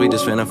innuendos? We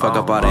just finna fuck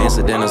up all the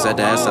incidentals at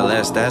the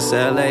SLS. That's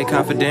LA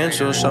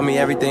Confidential. Show me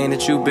everything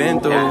that you've been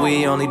through.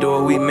 We only do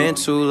what we meant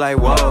to. Like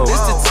whoa. This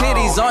the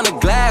titties on the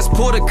glass,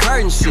 pull the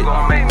curtain shit.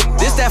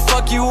 This that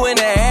fuck you in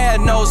the air,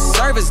 no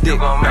service dick.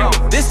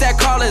 This that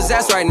call his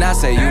ass right now,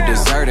 say you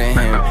deserting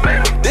him.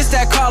 This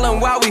that calling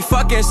while we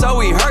fucking, so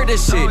we heard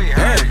this shit.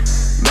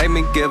 Make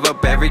me give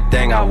up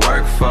everything I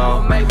work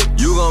for.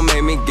 You gon'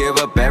 make me give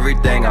up everything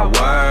everything I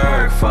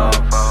work for.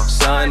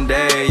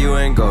 Sunday, you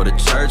ain't go to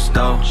church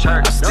though.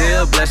 I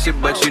still bless you,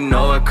 but you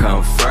know it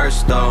come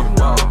first though.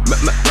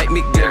 Make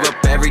me give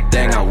up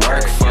everything I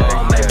work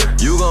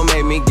for. You gon'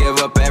 make me give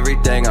up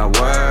everything I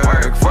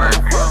work for.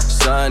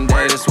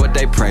 Sunday, that's what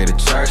they pray to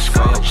church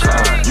for.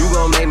 You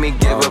gon' make me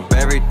give up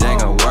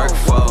everything I work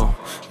for.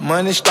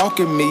 Money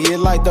stalking me, it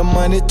like the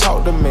money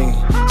talk to me.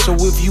 So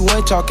if you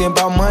ain't talking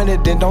about money,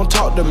 then don't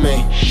talk to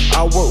me.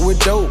 I work with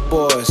dope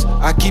boys,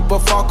 I keep a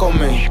fuck on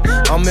me.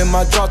 I'm in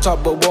my drop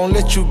top, but won't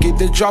let you get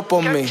the drop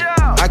on me.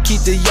 I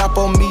keep the yap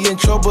on me in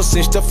trouble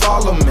since they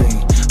follow me.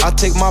 I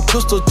take my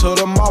pistol to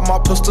the mall, my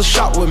pistol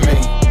shot with me.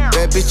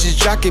 Bad bitches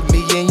jocket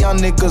me and young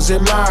niggas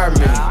admire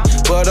me.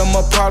 But I'm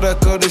a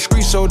product of the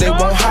street, so they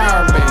won't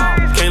hire me.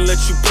 Can't let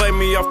you play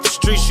me off the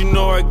streets, you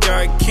know I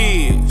got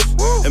kids.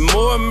 And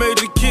more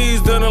major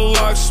keys than a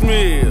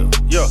locksmith.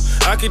 Yeah,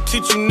 I can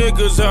teach you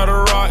niggas how to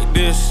rock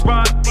this.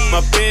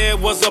 My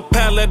bed was a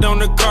pallet on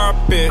the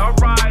carpet.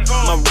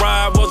 My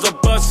ride was a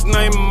bus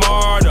named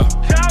Marta.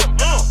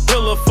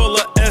 Pillow full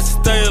of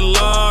Estee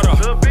Lauder.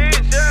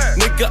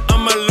 Nigga,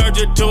 I'm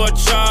allergic to a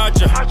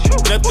charger.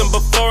 Nothing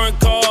but foreign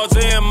cars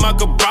in my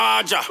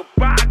garage.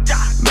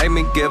 Make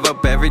me give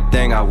up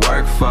everything I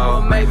work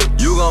for.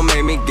 You gon'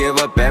 make me give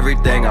up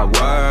everything I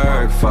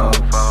work for.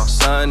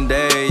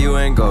 Sunday, you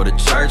ain't go to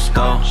church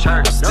though.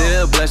 I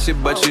still bless you,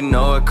 but you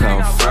know it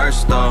come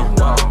first though.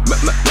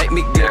 Make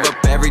me give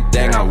up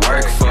everything I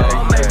work for.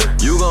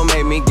 You gon'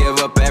 make me give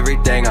up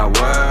everything I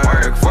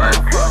work for.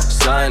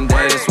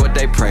 Sunday, that's what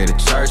they pray to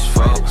church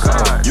for.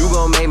 You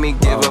gon' make me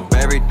give up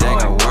everything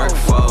I work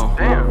for.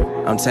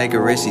 I'm taking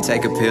risks, she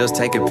taking pills,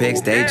 taking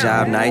pics, day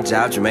job, night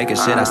job, Jamaican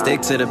shit. I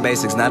stick to the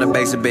basics, not a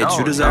basic bitch.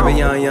 You deserve a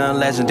young,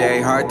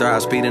 legendary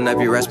heartthrob, speeding up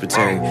your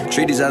respiratory.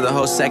 Treat these other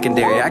hoes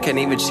secondary. I can't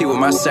even cheat with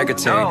my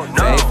secretary.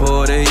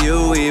 Faithful to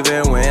you,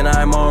 even when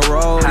I'm on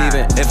road.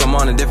 Even if I'm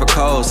on a different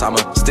coast, I'ma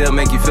still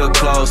make you feel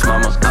close,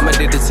 mama. I'm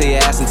addicted to your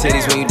ass and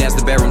titties. When you dance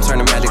the bedroom, turn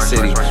to Magic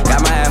City.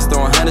 Got my ass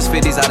throwing hundreds,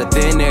 50s out of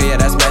thin air, yeah,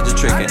 that's magic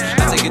tricking.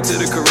 I take it to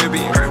the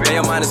Caribbean, and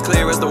your mind is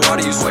clear as the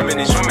water you swimming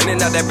in.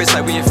 Swimming out that bitch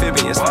like we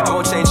amphibians. I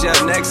won't change up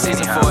next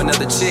season for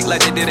another chick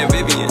like they did in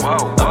Vivian.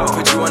 I'ma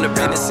put you on the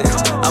business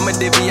sense. I'ma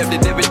divvy up the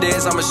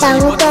dividends. I'ma show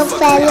you what the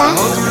fuck. I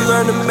hope you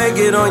learn to make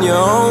it on your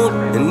own.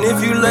 And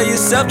if you love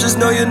yourself, just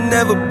know you'll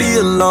never be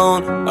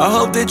alone. I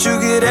hope that you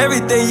get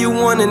everything you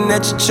want and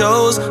that you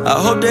chose. I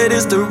hope that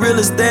it's the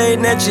realest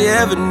thing that you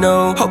ever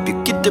know. Hope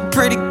you get the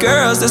pretty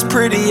girls that's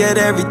pretty at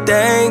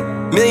everything.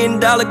 $1 million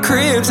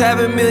cribs,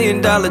 having $1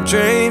 million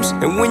dreams.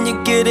 And when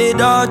you get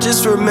it all,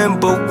 just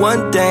remember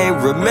one thing.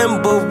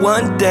 Remember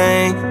one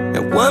thing.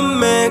 That one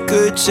man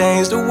could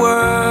change the world.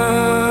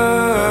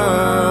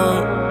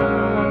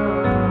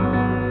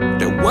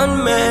 That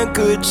one man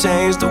could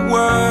change the world.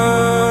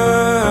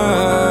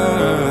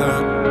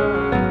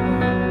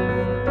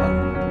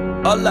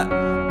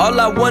 All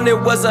I wanted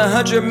was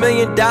 $100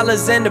 million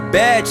and a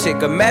bad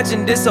chick.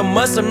 Imagine this a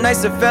month, some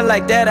nights it felt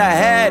like that I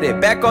had it.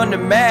 Back on the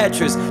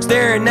mattress,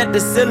 staring at the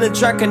ceiling,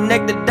 trying to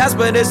connect the dots,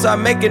 but it's all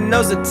making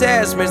those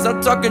attachments.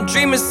 I'm talking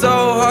dreaming so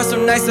hard,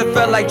 some nights it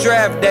felt like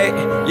draft day.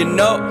 You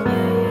know,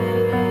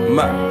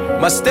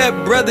 my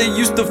stepbrother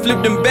used to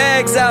flip them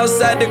bags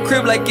outside the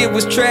crib like it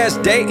was trash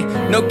day.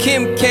 No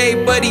Kim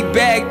K, but he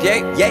bagged,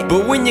 yeah.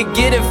 But when you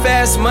get it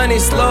fast money,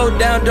 slow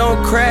down,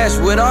 don't crash.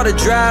 With all the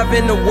drive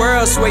in the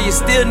world, swear you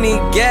still need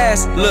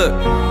gas. Look,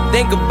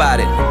 think about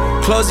it.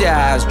 Close your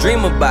eyes,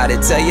 dream about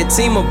it. Tell your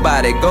team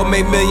about it. Go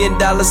make $1 million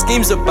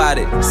schemes about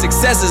it.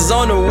 Success is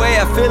on the way,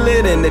 I feel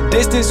it in the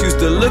distance. Used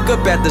to look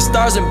up at the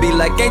stars and be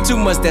like, ain't too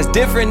much that's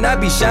different. I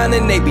be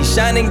shining, they be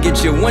shining.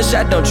 Get your one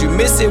shot, don't you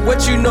miss it.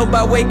 What you know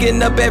about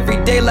waking up every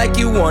day like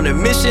you on a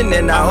mission.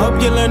 And I hope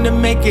you learn to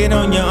make it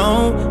on your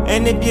own.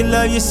 And if you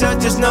love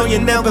yourself, just know you'll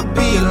never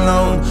be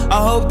alone.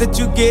 I hope that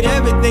you get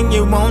everything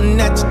you want and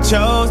that you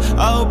chose.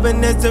 I hope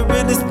and it's the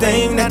realest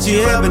thing that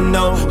you ever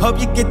know. Hope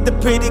you get the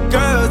pretty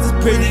girls, it's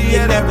pretty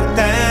and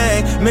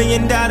everything. $1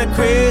 million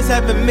cribs,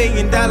 having $1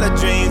 million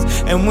dreams.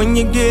 And when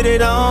you get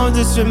it on,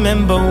 just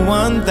remember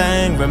one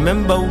thing.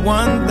 Remember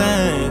one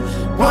thing.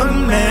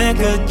 One man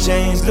could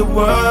change the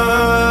world.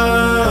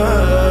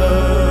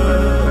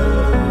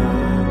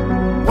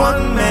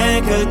 One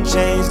man could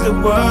change the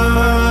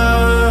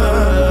world.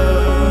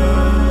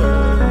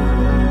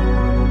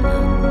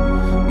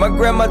 My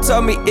grandma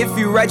told me if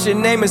you write your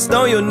name in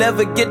stone, you'll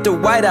never get the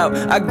white out.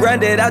 I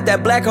grinded out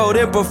that black hole,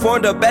 then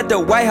performed up at the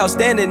White House,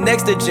 standing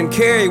next to Jim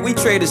Carrey. We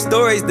traded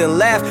stories, then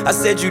laughed. I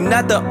said, you're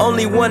not the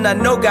only one I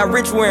know got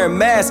rich wearing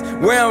masks.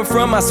 Where I'm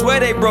from, I swear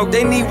they broke.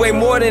 They need way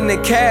more than the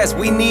cash.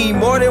 We need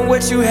more than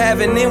what you have,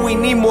 and then we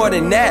need more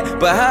than that.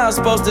 But how I'm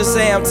supposed to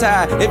say I'm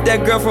tired if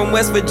that girl from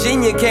West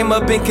Virginia came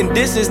up in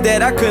conditions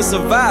that I couldn't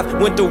survive?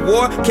 Went to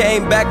war,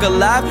 came back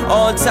alive.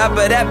 On top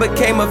of that,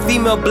 became a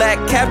female black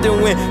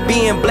captain. When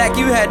being black,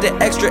 you had had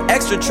to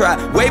extra try.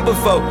 Way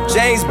before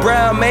James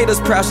Brown made us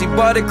proud. She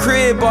bought a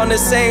crib on the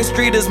same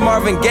street as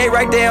Marvin Gaye,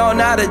 right there on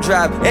how to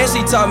drive. And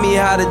she taught me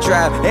how to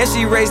drive. And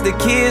she raised the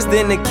kids,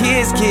 then the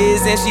kids,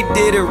 and she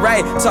did it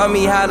right. Taught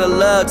me how to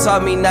love,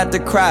 taught me not to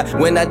cry.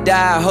 When I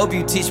die, I hope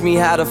you teach me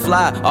how to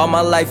fly. All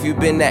my life you've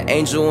been that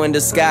angel in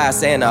the sky,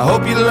 saying I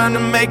hope you learn to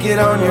make it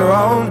on your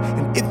own.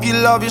 And if you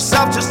love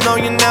yourself, just know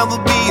you'll never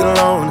be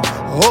alone.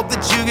 I hope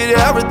that you get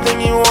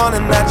everything you want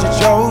and that you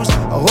chose.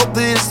 I hope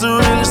that it's the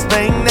realest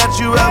thing that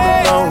you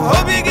ever know.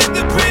 Hope you get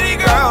the pretty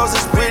girls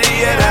that's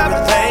pretty at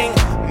everything.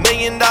 $1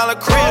 million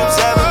cribs,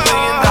 have $1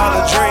 million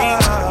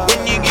dreams.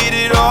 When you get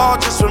it all,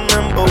 just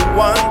remember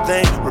one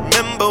thing.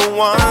 Remember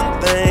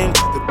one thing,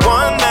 that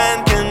one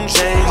man can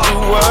change the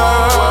world.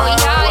 Oh,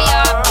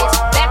 yeah, bitch,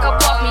 back up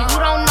off me. You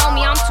don't know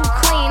me, I'm too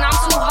clean, I'm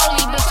too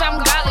holy, bitch,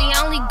 I'm godly.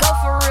 I only go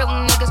for real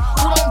niggas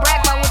who don't brag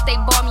about what they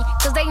bought me,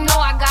 cause they know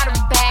I got a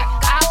bag.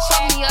 I'll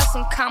show me up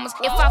some commas.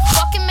 If I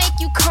fucking make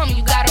you come,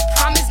 you gotta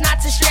promise not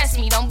to stress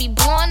me. Don't be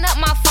blowing up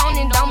my phone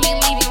and don't be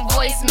leaving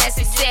voice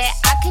message. Said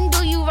I can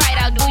do you right,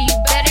 I'll do you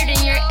better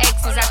than your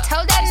exes. I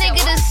told that nigga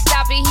to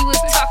stop it, he was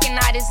talking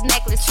out his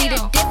necklace. See, the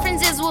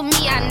difference is with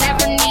me, I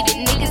never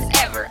needed niggas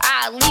ever.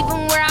 I leave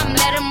him where I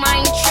met him,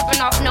 I ain't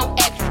tripping off no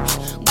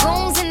extras.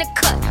 Goons in the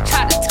cut,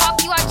 try to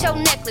talk you out your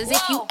necklace.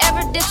 If you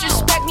ever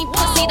disrespect me,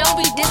 pussy, don't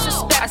be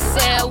disrespect. I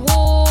said,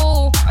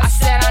 woo, I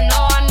said, I know.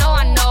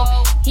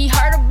 He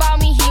heard about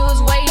me, he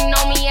was waiting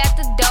on me at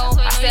the door.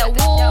 I said,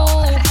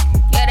 woo,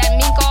 yeah, that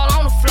mink all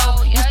on the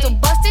floor. Used to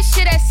bust this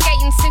shit at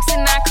skating, 6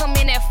 and 9 come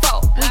in at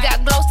 4. We got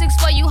glow sticks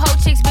for you hoe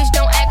chicks, bitch,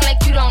 don't act like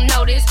you don't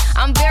know this.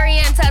 I'm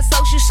very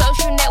antisocial,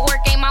 social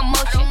network ain't my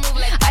motion.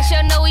 I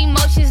show no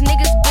emotions,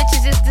 niggas,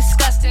 bitches, it's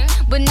disgusting.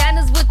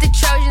 Bananas with the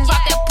Trojans,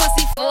 pop that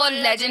pussy for a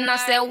legend. I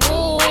said,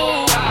 woo,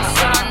 I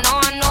said,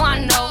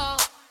 I know.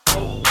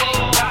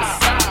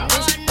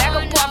 Bitch, back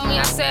up off me,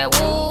 I said,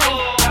 woo.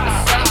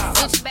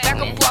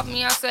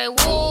 I say,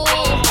 whoa,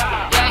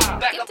 yeah,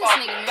 get this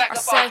nigga. I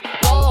say,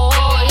 whoa,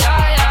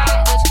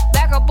 yeah, bitch,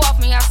 back up off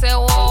me. I say,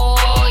 whoa,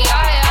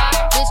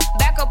 yeah, bitch,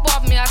 back up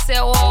off me. I say,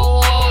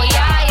 whoa,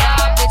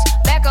 yeah, bitch,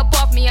 back up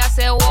off me. I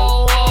say,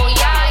 whoa,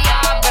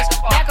 yeah, bitch,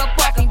 back up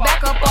off me,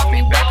 back up off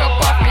me, back up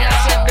off me. I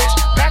said, bitch,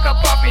 back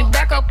up off me,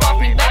 back up off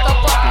me, back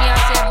up off me.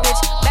 I said,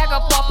 bitch, back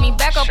up off me,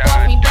 back up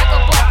off me, back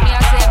up off me.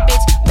 I said,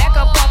 bitch, back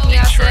up off me.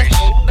 I said,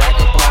 back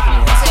up off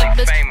me. I said,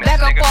 bitch,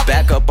 back up off me.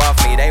 Back up off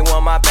me, they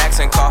want my backs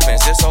and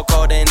coffins. It's so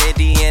cold in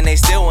Indy and they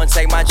still won't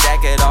take my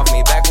jacket off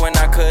me. Back when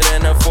I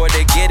couldn't afford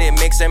to get it,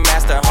 mix and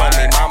master,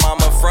 homie. My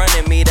mama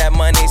fronted me that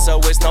money, so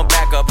it's no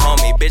backup,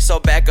 homie. Bitch, so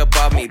back up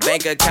off me.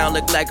 Bank account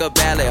look like a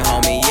ballot,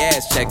 homie.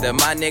 Yes, check that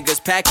my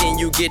niggas packing.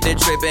 You get the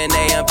trip and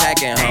they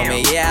unpacking,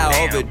 homie. Yeah,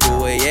 I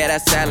overdo it. Yeah,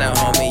 that's salad,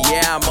 homie.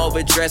 Yeah, I'm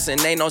overdressing.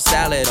 Ain't no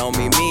salad on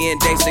me. Me and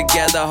Dates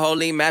together,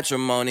 holy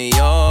matrimony.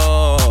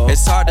 Oh,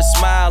 it's hard to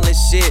smile and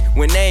shit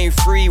when they ain't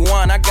free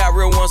one. I got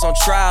real ones on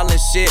trial and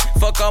shit.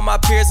 Fuck all my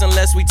peers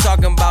unless we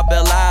talking about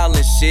Belle Isle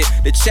and shit.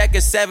 The check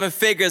is 7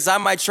 figures, I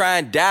might try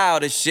and dial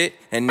the shit.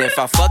 And if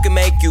I fucking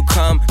make you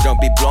come, don't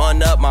be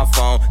blowing up my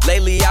phone.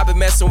 Lately I've been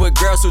messing with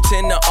girls who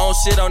tend to own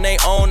shit on their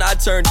own. I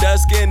turn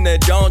dusk into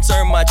dawn,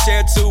 turn my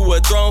chair to a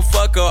throne.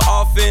 Fuck her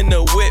off in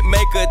the whip,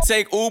 make her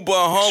take Uber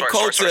home.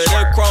 Cold to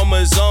the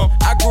chromosome.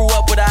 I grew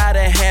up without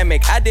a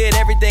hammock, I did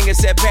everything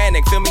except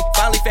panic, feel me?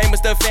 Finally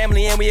famous, the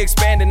family, and we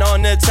expanding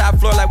on the top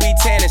floor like we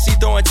tanning. She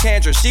throwing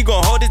tantrums, she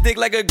gon' hold this dick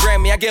like a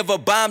Grammy. I give her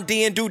bomb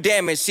D and do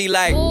damage, she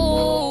like,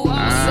 ooh,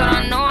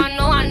 I know.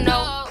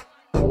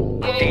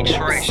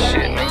 Detroit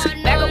shit, man.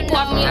 Back up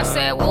off me, I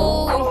say,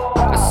 woo.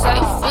 I say,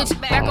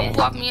 bitch, back up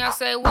off me, I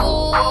say,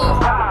 woo.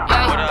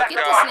 Yeah, get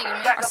this nigga,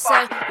 man. I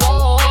say,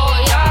 whoa,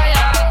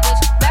 yeah,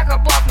 bitch, back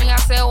up off me, I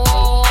say,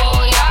 whoa,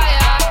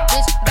 yeah,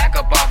 bitch, back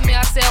up off me,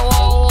 I say,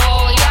 whoa,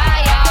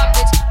 yeah,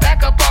 bitch,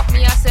 back up off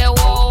me, I say,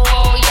 whoa,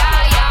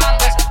 yeah,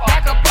 bitch,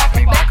 back up off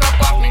me, back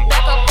up off me,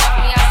 back up off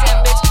me, I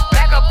said, bitch,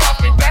 back up off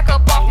me, back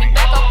up off me,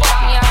 back up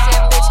off me, I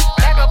said, bitch,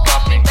 back up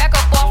off me, back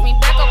up off me,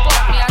 back up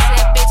off me, I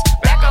said, bitch,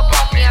 back up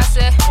off me, I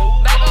said,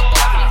 back up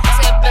off me, I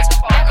said, bitch,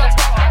 back up.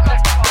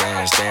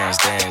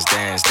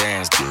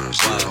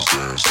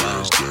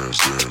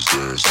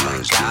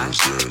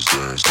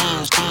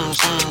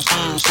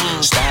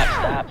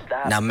 Stop.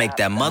 Now make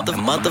that mother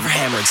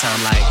hammer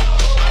time like,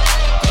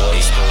 go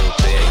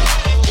stupid,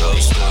 go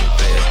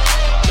stupid,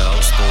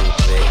 go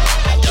stupid.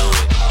 Do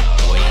it,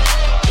 wait,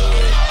 do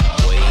it,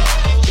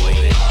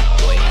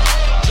 wait,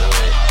 do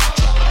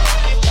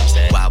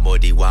it. Wobble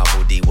dee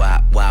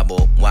wobble.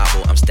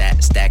 I'm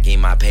stacking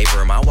my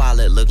paper. My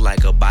wallet look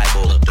like a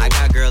Bible. I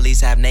got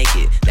girlies half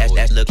naked. That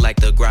look like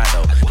the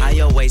grotto. High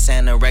your waist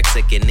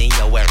anorexic and then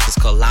your ass is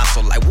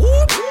colossal. Like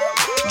whoop.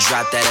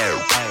 Drop that air.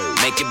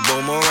 Make it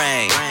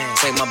boomerang.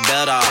 Take my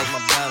belt off.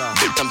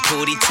 Dip them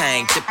pootie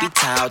tang. Tippy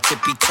towel,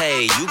 tippy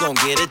tay. You gon'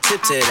 get a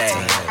tip today.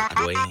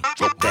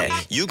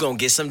 That you gon'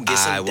 get some.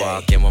 I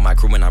walk in with my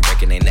crew and I'm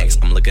breaking their necks.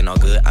 I'm looking all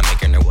good. I'm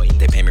making their way.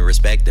 They pay me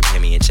respect. They pay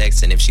me in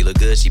checks. And if she look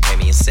good, she pay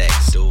me in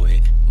sex. Do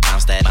it.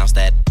 Bounce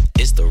that.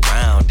 It's the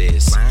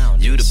roundest.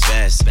 You the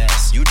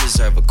best. You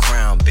deserve a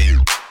crown,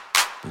 bitch.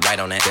 Right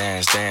on that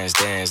dance.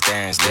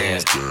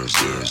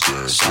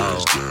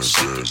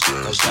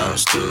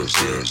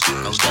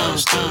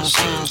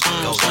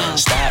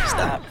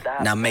 Stop.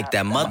 Now make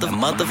that mother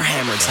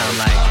hammer time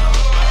like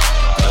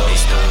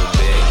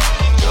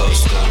go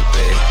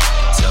stupid,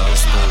 so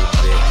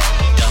stupid,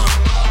 dumb,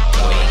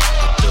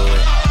 do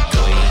it.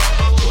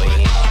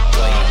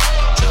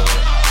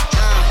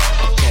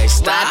 Okay,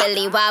 stop.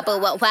 Wobbly wobble,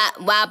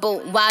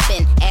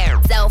 wobbin', air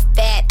so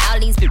fat, all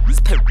these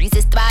bitches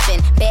is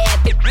throbbing. Bad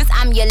bitches,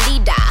 I'm your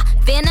leader.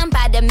 Venom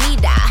by the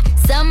meter.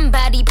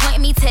 Somebody point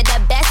me to the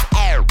best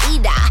air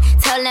eater.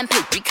 Tell them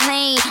poopy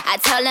clean, I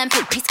tell them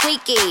poopy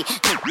squeaky.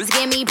 Niggas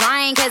give me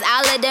Brian, cause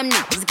all of them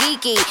niggas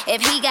geeky.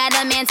 If he got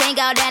a man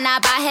tango, then I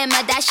buy him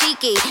a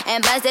dashiki.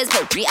 And bust his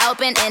poopy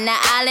open in the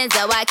islands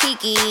of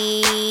Waikiki.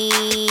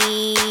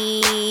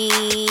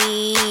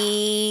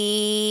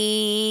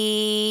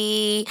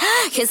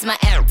 Kiss my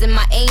ass and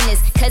my anus,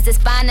 cause it's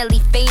finally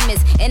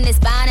famous. And it's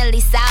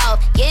finally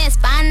solved, yeah, it's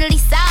finally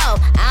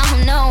solved. I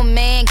don't know,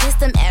 man, kiss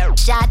them air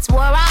shots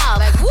wore off.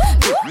 Like,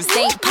 bitches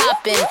ain't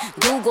poppin',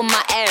 Google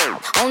my air.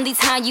 Only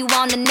time you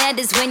on the net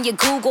is when you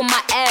Google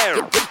my air.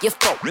 You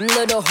fucking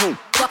little hoe,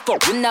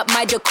 fucking up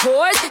my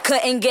decors.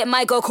 Couldn't get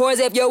Michael Kors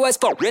if you was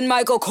fucking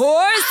Michael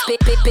Kors.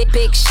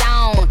 Big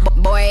Sean,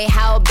 boy,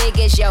 how big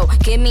is yo?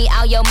 Give me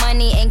all your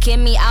money and give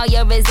me all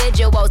your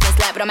residuals and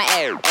slap it on my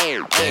air.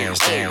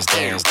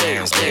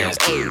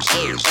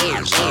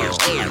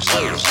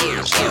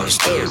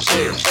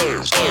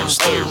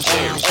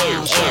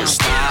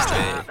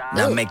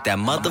 Now make that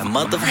mother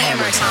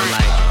hammer time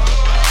like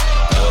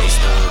go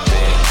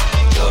stupid,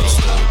 dumb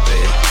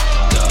stupid.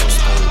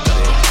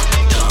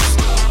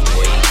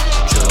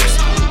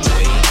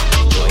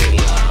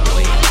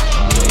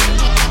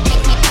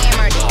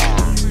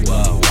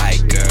 Whoa,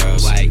 white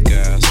girls, black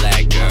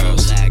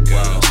girls,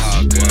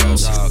 tall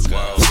girls,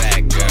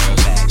 fat girls.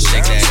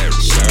 Shake that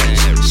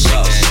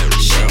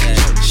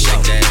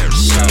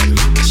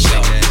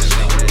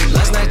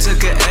Last night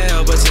took an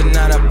L, but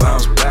tonight I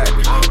bounce back.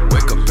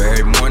 Wake up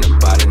every morning,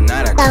 by the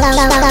night I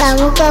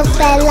Kamo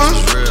Kaofela.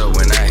 Real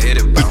when I hit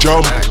it. The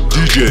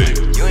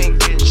JumpDj. You ain't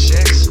getting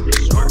checks.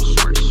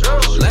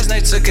 Last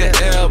night took an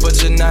L, but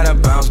tonight I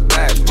bounce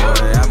back.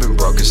 Boy, I've been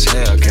broke as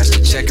hell. Catch the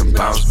check and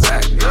bounce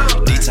back.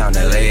 D-Town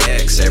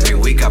LAX, every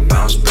week I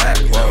bounce back.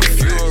 Whoa, if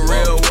you a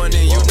real one,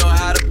 then you know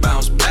how to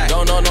bounce back.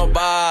 Don't know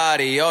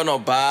nobody,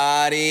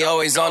 nobody.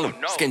 Always on the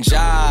fucking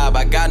job.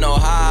 I got no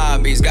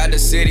hobbies. Got the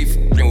city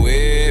fucking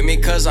with me,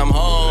 cause I'm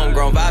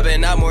homegrown.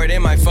 Vibing out more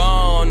than my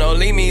phone. No,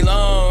 leave me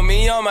alone.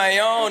 Me on my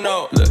own,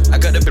 no. Look, I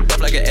cut the bit up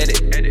like an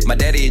edit. My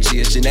daddy a G,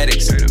 it's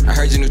genetics. I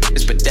heard your new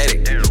is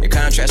pathetic. Your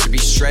contrast should be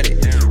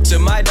shredded. To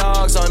my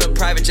dogs on a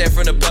private jet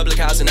from the public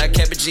house, and I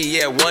kept a G,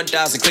 yeah,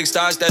 1,000. Click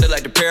stars studded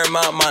like the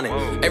Paramount money.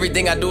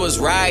 Everything I do is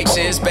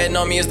righteous. Betting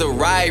on me is the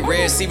right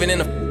risk, even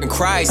in a fucking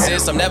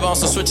crisis. I'm never on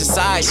some switching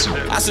sides.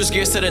 I switch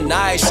gears to the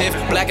night shift,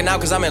 blacking out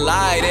cause I'm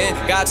enlightened.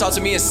 God talk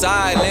to me in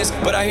silence,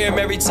 but I hear him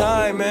every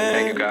time, man.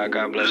 Thank you,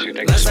 God bless you.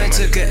 Last night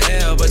took an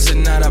L, but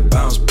tonight I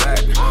bounce back.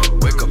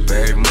 Wake up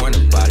every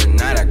morning, by the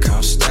night I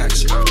count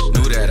stacks.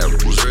 Knew that I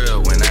was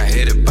real when I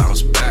hit it,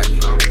 bounce back.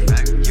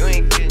 You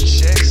ain't getting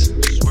checks.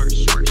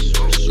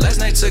 Last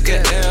night took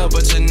an L,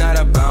 but tonight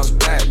I bounce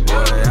back.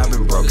 Boy, I've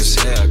been broke as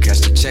hell.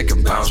 Catch the check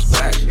and bounce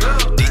back.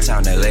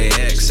 D-Town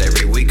LAX,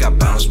 every week I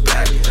bounce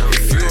back.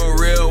 If you a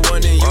real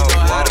one, then you know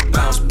how to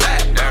bounce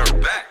back.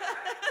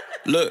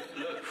 Look,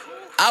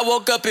 I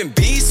woke up in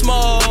beast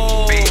mode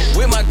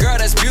with my girl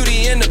that's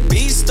Beauty in the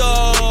Beast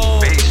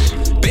though.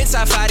 Been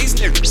top 5, these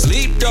niggas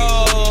sleep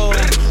though.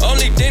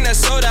 Only thing that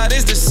sold out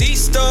is the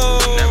C-store.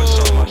 Never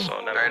sold my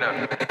soul, never.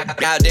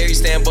 How dare you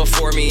stand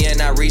before me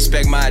and I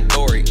respect my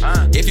authority.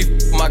 If you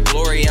my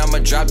glory, I'ma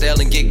drop the L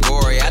and get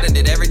gory. I done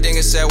did everything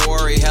except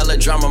worry. Hella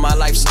drama, my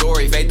life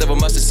story. Faith of a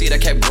mustard seed, I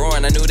kept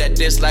growing. I knew that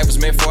this life was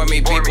meant for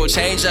me. People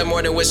change up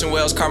more than wishing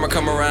wells. Karma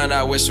come around,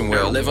 I wishing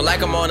well. Living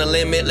like I'm on a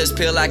limitless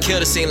pill. I kill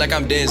the scene like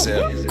I'm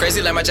Denzel.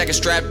 Crazy like my jacket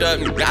strapped up.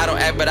 I don't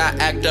act, but I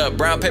act up.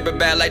 Brown paper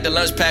bag like the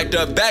lunch packed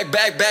up. Back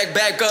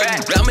up.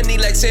 I'ma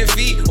need like 10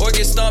 feet or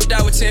get stomped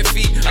out with 10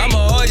 feet. I'ma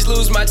always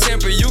lose my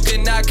temper. You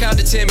cannot count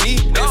to 10 me.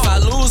 If I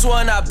lose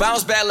one, I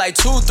bounce back like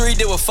 2, 3,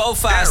 did with 4,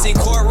 5. Seen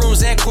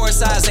courtrooms and court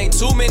sides. Ain't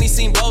too many,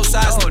 seen both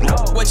sides.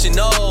 What you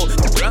know,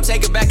 I'm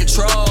taking back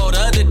control. The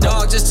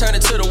underdog just turned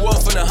into the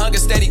wolf and the hunger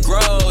steady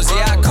grows.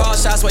 Yeah, I call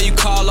shots while you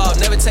call off.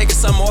 Never taking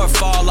some or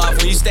fall off.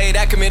 When you stay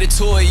that committed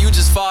to it, you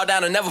just fall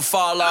down and never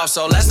fall off.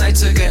 So last night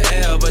took an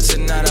L, but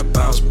tonight I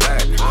bounce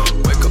back.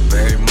 Wake up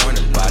every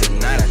morning, by the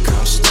night I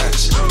count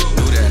stacks.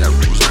 Knew that I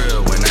was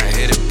real when I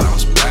hit it,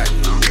 bounce back.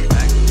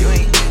 You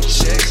ain't getting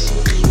checks.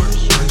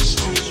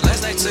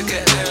 Last night took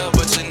an L,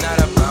 but tonight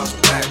I bounce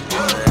back. Boy,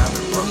 I've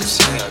been broke as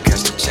hell.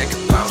 Catch the check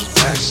and bounce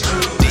back.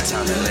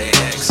 D-Town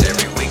LAX,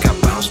 every week I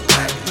bounce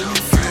back.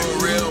 If you a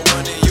real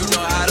one, then you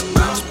know how to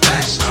bounce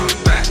back.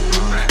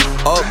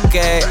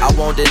 Okay, I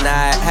won't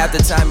deny it. Half the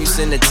time you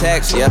send a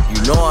text, yep,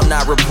 you know I'm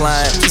not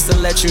replying. Just to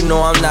let you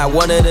know I'm not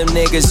one of them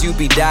niggas you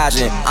be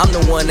dodging. I'm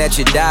the one that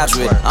you dodge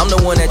with. I'm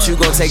the one that you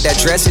gon' take that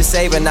dress you're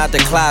saving out the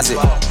closet.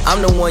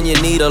 I'm the one you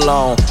need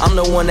alone. I'm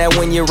the one that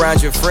when you're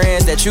around your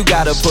friends that you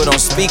gotta put on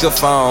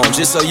speakerphone,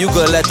 just so you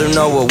could let them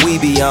know what we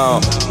be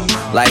on.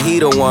 Like he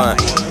the one,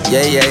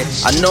 yeah.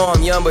 I know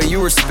I'm young, but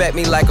you respect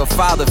me like a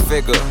father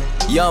figure.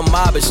 Young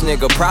mobbish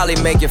nigga, probably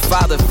make your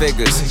father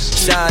figures.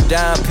 Shine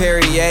down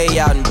Perrier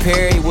out in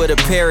Perry with a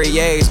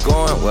Perrier's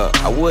going. Well,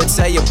 I would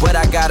tell you, but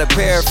I gotta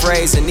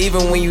paraphrase. And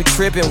even when you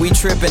trippin', we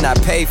trippin', I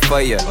pay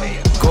for you.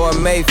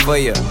 Gourmet for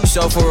you,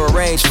 chauffeur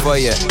arrange for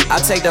you. I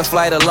take the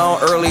flight alone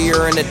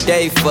earlier in the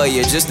day for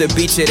you, just to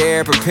beat you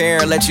there,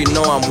 prepare and let you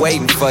know I'm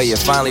waiting for you.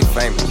 Finally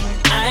famous.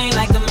 I ain't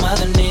like them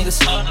other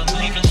niggas,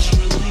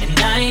 and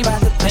I ain't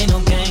about to play no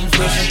games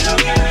with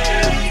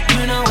you.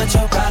 You know what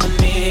your problem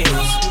is.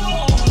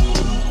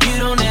 You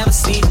don't ever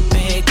see the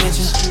big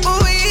picture.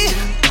 Ooh,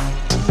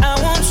 I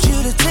want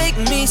you to take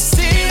me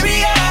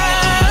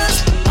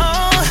serious.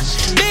 Oh,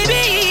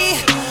 baby,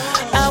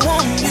 I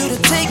want you to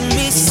take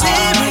me serious.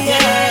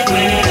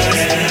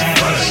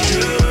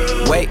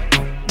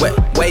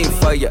 Waiting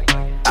for you.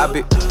 I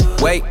be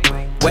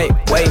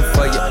waiting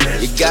for you.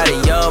 You got a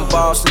young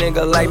boss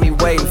nigga like me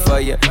waiting for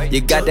you.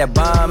 You got that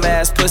bomb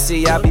ass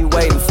pussy, I be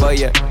waiting for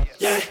you.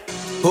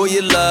 Who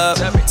you love?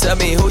 Tell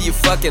me who you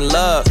fucking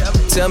love.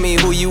 Tell me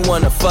who you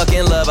wanna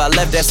fucking love. I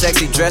left that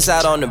sexy dress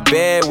out on the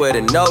bed with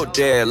a note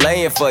there,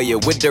 laying for you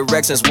with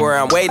directions where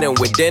I'm waiting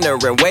with dinner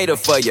and waiting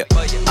for you.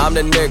 I'm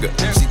the nigga.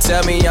 She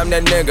tell me I'm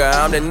that nigga.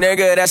 I'm the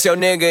nigga that's your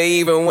nigga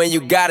even when you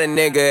got a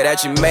nigga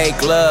that you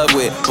make love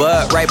with,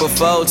 but right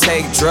before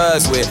take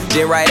drugs with.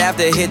 Then right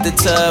after hit the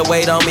tub,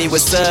 wait on me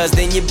with suds.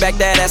 Then you back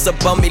that ass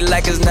up on me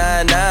like it's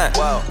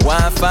 9-9.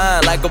 Wine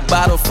fine like a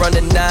bottle from the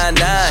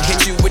 9-9.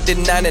 Hit you with the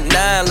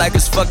 99 like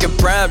it's fucking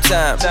prime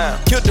time.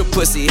 Killed the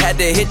pussy, had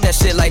to hit that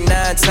shit like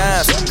 9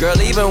 times. Girl,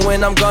 even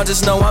when I'm gone,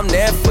 just know I'm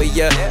there for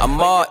ya. I'm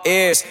all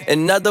ears,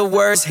 in other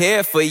words,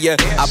 here for ya.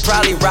 I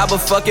probably rob a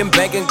fucking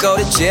bank and go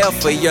to jail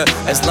for ya,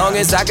 as long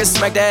as I can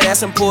smack that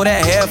ass and pull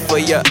that hair for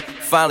ya.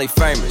 Finally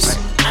famous.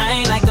 I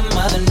ain't like them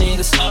other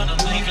niggas,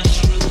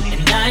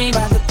 and I ain't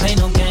about to play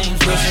no games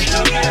with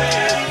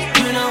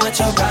you. You know what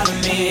your problem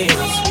is.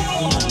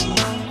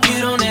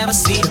 You don't ever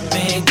see the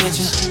big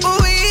picture. Ooh,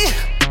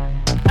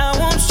 I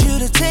want you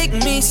to take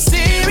me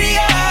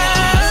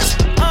serious.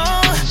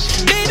 Oh,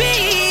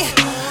 baby,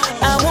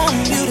 I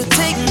want you to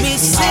take me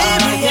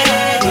serious.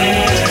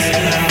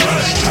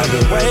 I've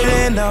been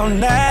waiting on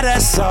that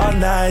ass all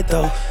night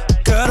though.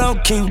 Girl,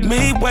 don't keep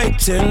me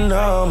waiting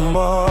no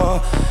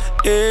more.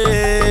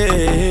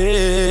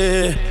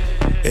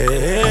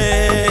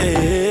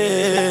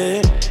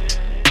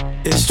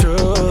 It's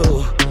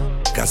true.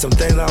 Got some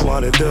things I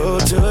wanna do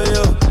to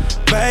you,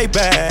 baby.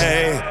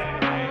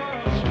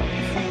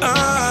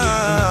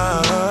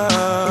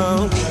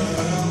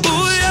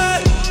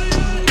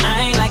 I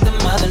ain't like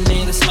them other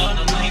niggas,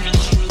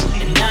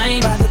 and I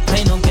ain't about to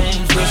play no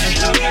games with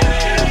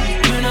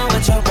you. You know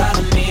what your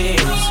problem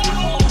is.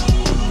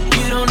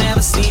 You don't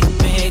ever see the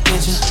big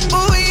picture.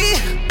 Ooh,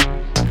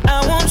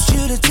 I want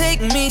you to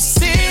take me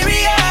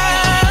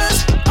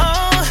serious.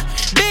 Oh,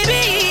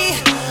 baby,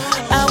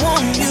 I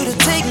want you to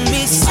take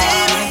me serious.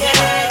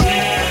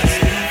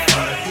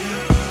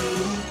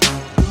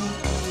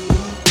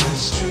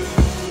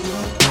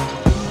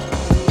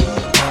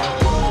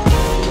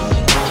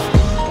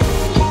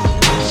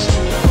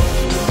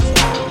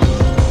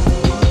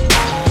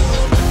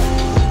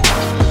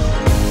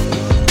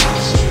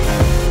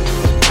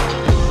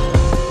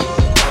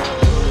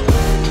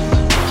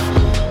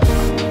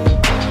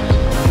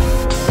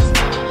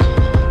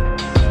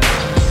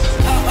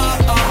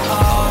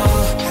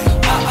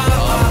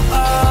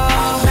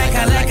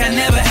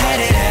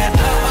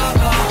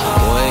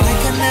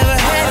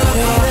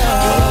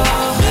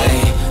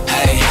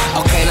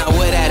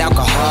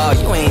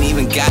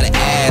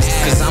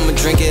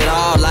 Drink it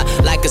all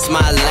like it's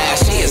my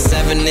last. She a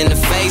 7 in the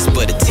face,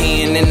 but a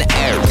 10 in the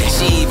air.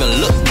 She even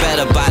look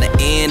better by the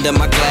end of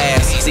my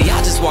glass. See,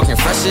 I just walking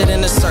fresher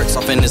than the shirts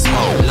off in this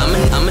mode.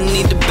 I'ma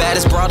need the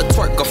baddest bra to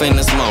twerk off in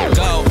this mode.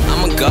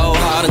 I'ma go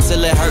hard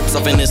until it hurts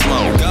off in this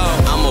mode.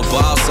 I'm a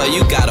boss, so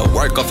you gotta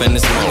work off in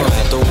this mode.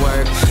 Have to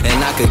work,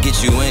 and I could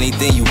get you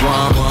anything you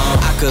want.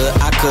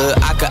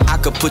 I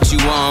could put you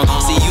on.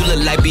 See, you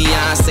look like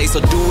Beyonce,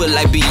 so do it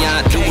like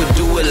Beyonce.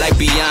 Do it like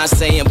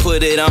Beyonce and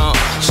put it on.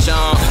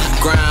 Sean,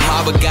 grind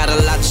hard, but got a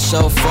lot to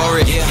show for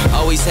it.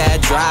 Always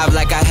had drive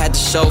like I had to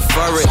show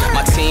for it.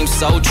 My team's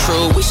so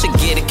true, we should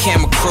get a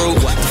camera crew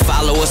to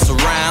follow us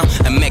around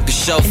and make a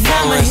show for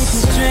I'ma us. hit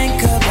this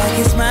drink up like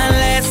it's my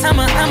last.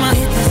 I'ma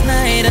hit this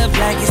night up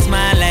like it's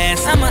my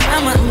last. I'ma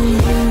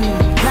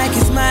like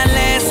it's my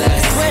last. I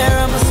swear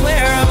I'ma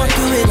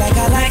do it like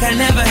I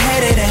never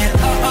had it at.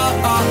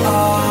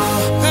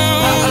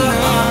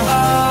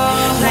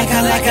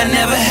 Like I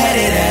never had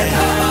it at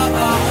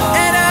all.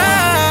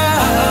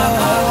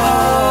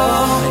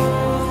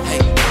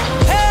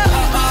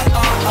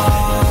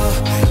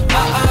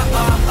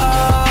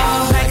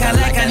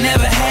 Like I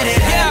never had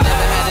it at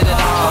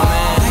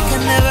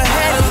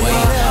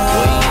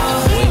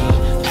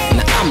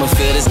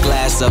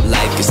cash up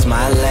like it's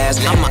my last.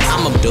 I'ma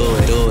do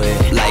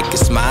it like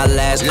it's my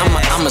last.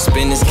 I'ma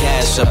spend this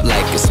cash up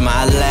like it's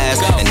my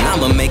last. And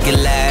I'ma make it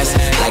last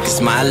like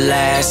it's my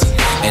last.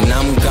 And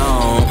I'm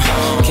gone.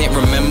 Can't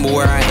remember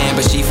where I am,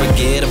 but she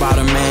forget about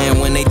her man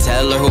when they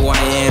tell her who I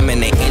am.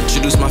 And they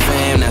introduce my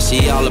fam. Now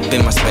she all up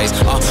in my space,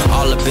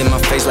 all up in my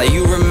face. Like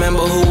you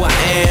remember who I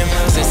am.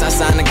 Since I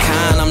signed the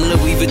con, I'm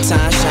Louis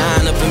Vuitton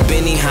shine up in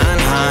Benny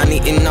Han,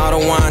 eating all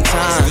the wine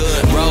time.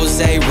 Rose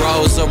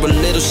or a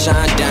little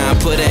shine down.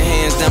 Put her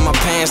hands down my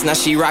pants, now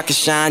she rockin'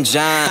 Shine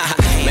John.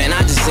 Man,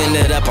 I just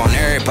ended up on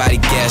everybody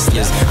guest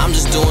list. I'm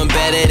just doing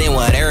better than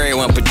what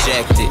everyone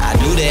projected. I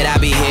knew that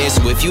I'd be here,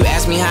 so if you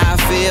ask me how I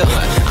feel,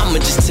 I'ma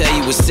just tell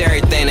you it's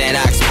everything that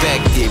I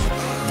expected.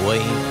 Boy,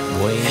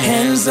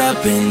 hands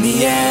up in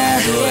the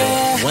air.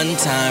 One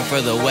time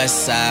for the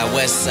west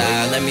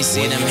side, let me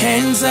see them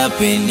hands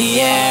up in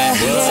the air.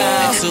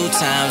 And 2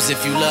 times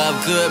if you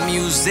love good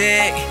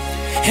music.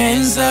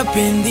 Hands up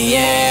in the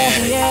air.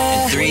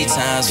 And 3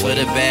 times for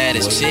the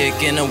baddest chick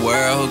in the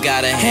world who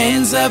got her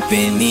hands up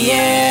in the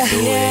air.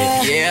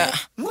 Yeah.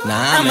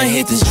 Now I'ma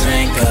hit this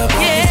drink up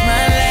like it's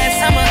my last.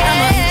 I'ma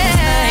hit this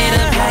night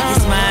up like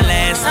it's my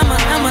last. I'ma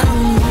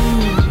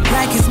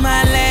like it's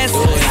my last. I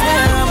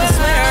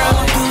swear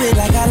I'ma do it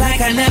like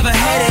I never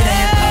had it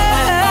at.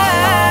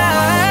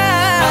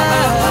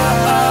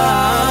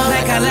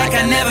 Like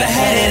I never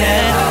had it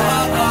at.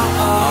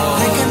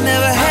 Like I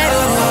never had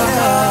it at.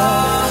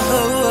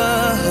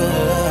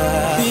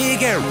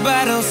 Big air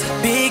bottles,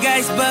 big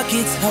ice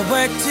buckets. I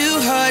work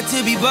too hard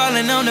to be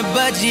ballin' on a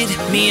budget.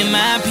 Me and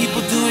my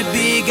people do it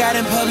big out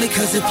in public.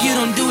 Cause if you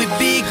don't do it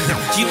big,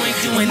 you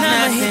ain't doing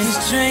nothing. I'ma hit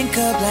this drink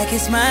up like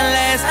it's my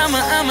last.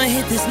 I'ma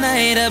hit this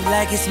night up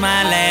like it's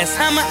my last.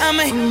 I'ma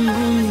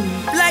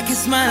like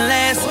it's my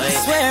last. I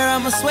swear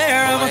I'ma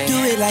do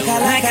it like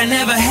I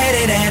never had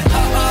it at.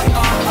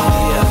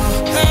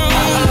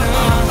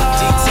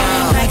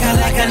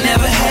 Like I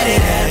never had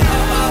it at.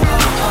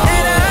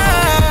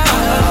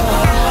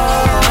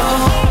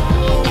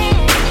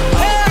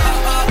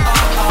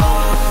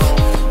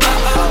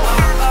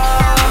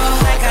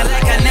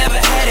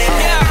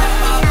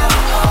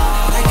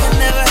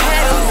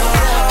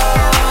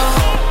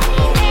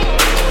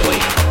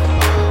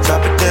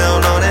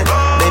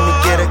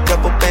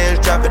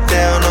 Drop it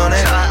down on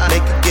it.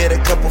 Make it get a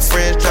couple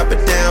friends, drop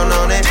it down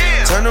on it.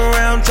 Turn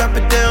around, drop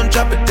it down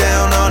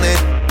on it.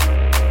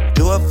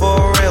 Do it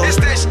for real,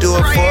 do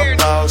it for a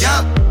boss.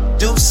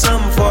 Do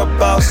something for a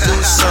boss, do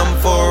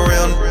something for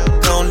real.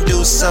 Gon'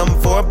 do something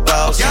for a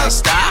boss.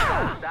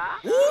 Stop.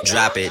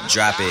 Drop it.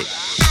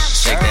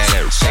 Shake that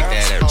out, shake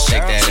that out,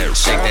 shake that out,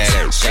 shake that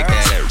out, shake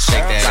that out,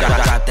 shake that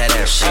out, drop that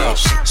out,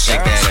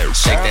 shake that out,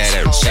 shake that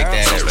out, shake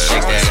that out,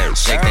 shake that out,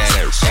 shake that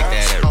out, shake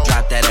that out,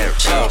 drop that out,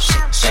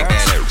 shake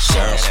that out,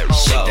 shake that out,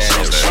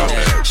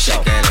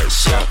 shake that out,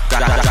 shake that out,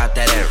 drop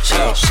that out,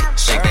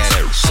 shake that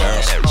out, shake that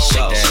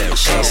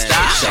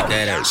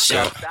out,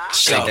 shake that out,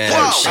 shake that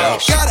out,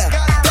 gotta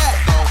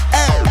back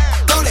out,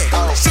 don't it?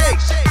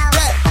 Shake that,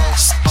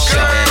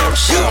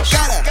 you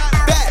gotta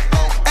back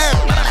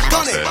out,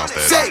 don't it?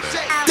 Shake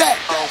that.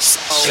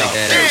 Shake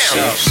that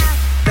out,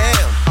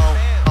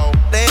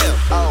 Damn,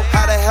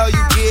 how the hell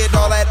you get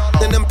all that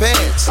in them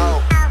pants?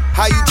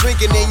 How you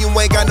drinking and you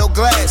ain't got no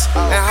glass?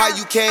 And how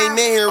you came in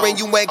here and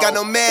you ain't got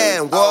no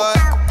man? What?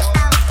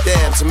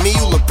 Damn, to me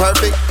you look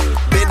perfect.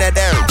 Bend that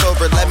down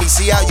over, let me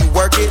see how you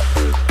work it.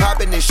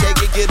 Pop it and shake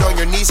it, get on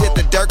your knees, hit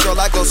the dirt, girl.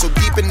 I go so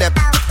deep in that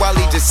while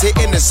he just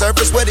hitting the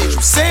surface. What did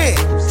you say?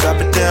 Drop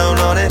it down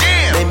on it.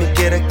 Make me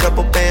get a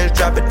couple bands,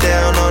 drop it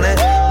down on it.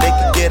 Make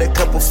it get a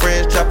couple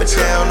friends, drop it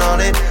down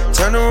on it.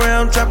 Turn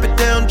around, drop it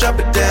down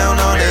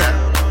on it.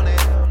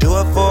 Do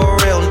it for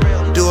real,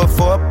 do it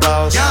for a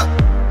boss.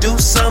 Do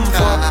something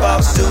for a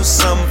boss, do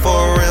something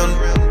for real.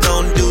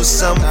 Don't do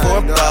something for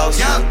a boss.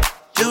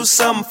 Do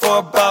something for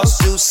a boss,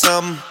 do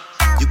something.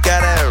 You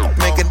gotta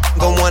make a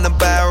go wanna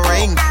buy a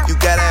ring. You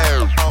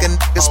gotta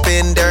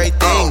spend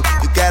everything.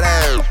 You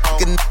gotta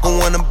go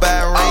wanna buy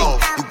a ring.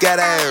 You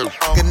gotta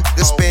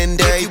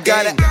spend everything. You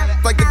gotta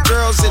like the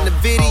girls in the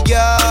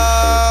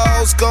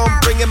videos. Gon'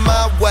 bring it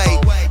my way.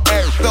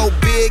 So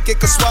big it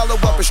can swallow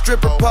up a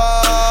stripper pole.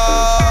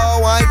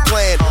 I ain't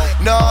playing,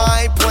 no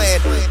I ain't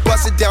playing.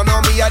 Bust it down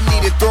on me, I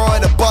need it. Throw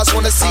in a bus,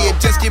 wanna see it.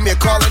 Just give me a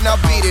call and I'll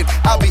beat it.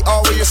 I'll be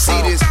all where your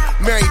seat is.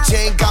 Mary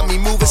Jane got me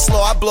moving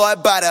slow. I blow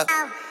it by the.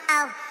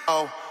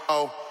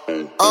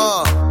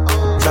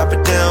 Drop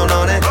it down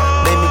on it.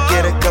 Make me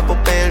get a couple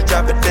bands,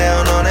 drop it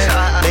down on it.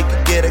 Make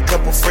you get a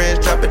couple friends,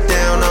 drop it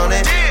down on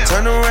it.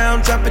 Turn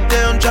around, drop it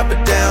down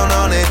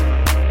on it.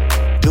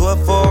 Do it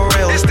for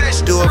real,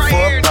 do it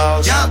for a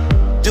boss.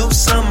 Do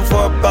something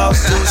for a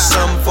boss, do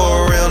something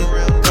for real.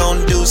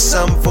 Gon' do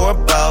something for a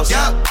boss.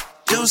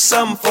 Do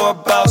something for a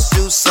boss,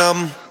 do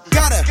something.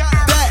 Gotta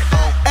back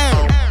out,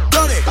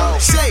 don't it?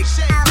 Shake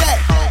that.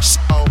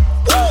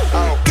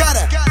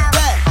 Gotta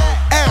back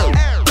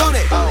out, don't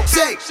it?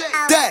 Shake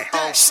that.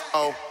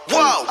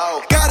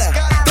 Whoa, gotta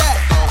back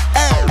out,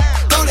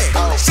 don't it?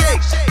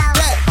 Shake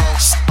that.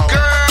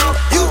 Girl,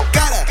 you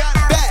gotta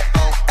back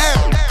out,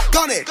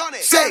 don't it?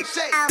 Shake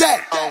that.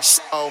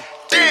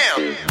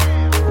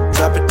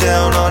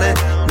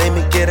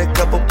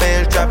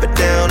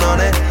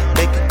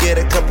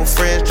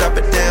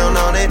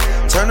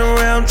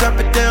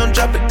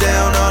 it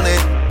down on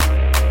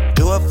it.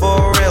 Do it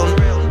for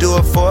real, do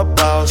it for a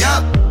boss.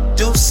 Yep.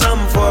 Do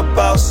something for a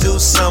boss, do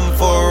something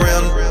for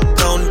real.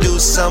 Don't do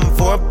something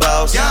for a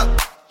boss.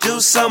 Yep. Do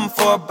something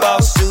for a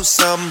boss, do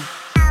something.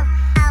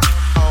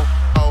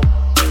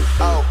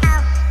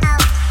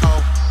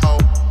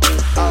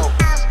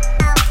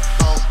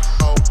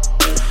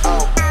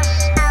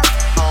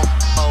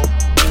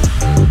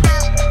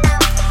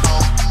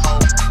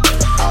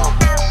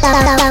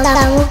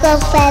 Kamo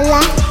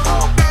Kaofela.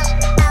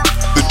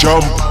 The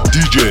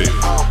JumpDj.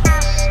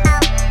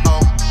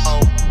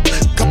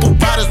 Couple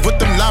riders with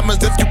them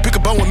llamas if you pick a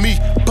bone with me.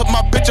 Put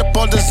my bitch up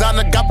on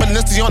designer, got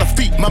Balenci on her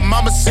feet. My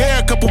mama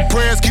said a couple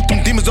prayers, keep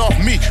them demons off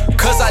me.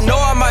 Cause I know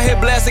I'm out here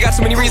blessed, I got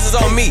too many reasons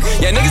on me.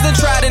 Yeah, niggas done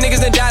tried and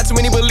niggas done died, too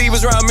many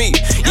believers around me.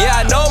 Yeah,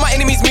 I know my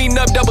enemies meeting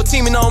up, double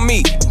teaming on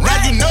me. Now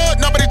you know it,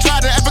 nobody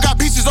tried to ever got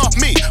pieces off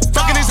me.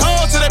 Fucking these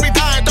hoes till they be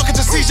dying, don't get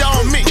your seizure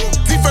on me.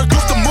 Deeper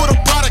goose to move the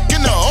product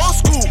in the old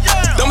school.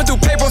 Thumbing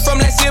through paper from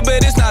last year,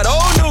 but it's not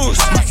old news.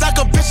 My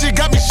psycho bitch, she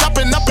got me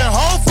shopping up in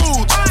Whole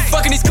Foods.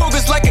 Fucking these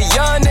cougars like a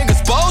young nigga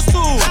supposed to.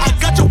 I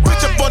got your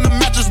bitch up on the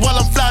mattress while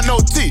I'm flying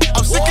OT.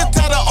 I'm sick and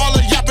tired of all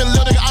the yapping,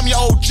 little nigga, I'm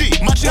your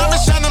OG. My diamond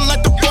shining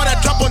like the boy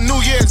that drop on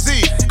New Year's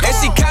Eve. And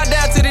she count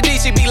down to the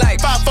D, she be like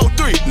 5, 4,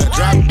 3. Now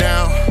drop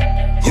down,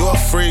 you a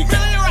freak.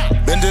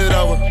 Bend it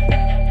over,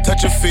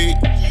 touch your feet.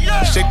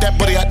 Shake that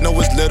booty, I know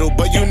it's little,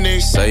 but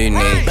unique. So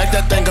unique. Back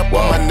that thing up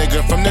on my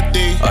nigga from the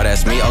D. Oh,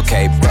 that's me,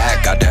 okay,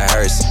 back out the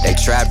hearse. They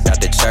trapped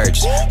out the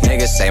church.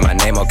 Niggas say my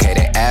name, okay,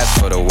 they ask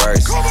for the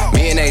worst.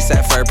 Me and Ace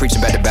at first preaching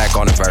back to back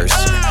on the verse.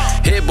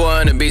 Hit boy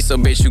on the beat, so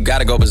bitch, you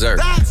gotta go berserk.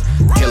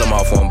 Kill them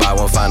off one by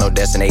one, final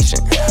destination.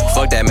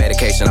 Fuck that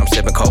medication, I'm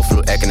sipping cold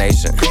flu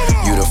echinacea.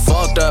 You done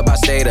fucked up, I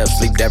stayed up,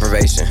 sleep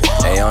deprivation.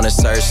 They on the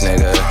search,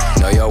 nigga.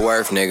 Know your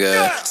worth,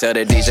 nigga. Tell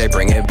the DJ,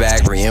 bring it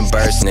back,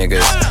 reimburse,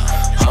 niggas.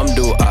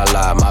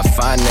 Alhamdulillah, my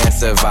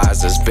finance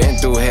advisors been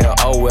through hell,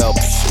 oh well,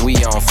 we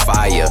on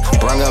fire.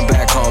 Bring her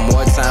back home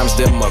more times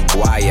than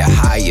Maguire,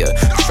 higher.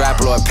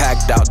 Trap Lord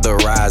packed out the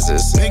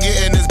risers.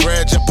 Nigga in his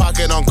bread, your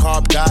pocket on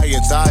carb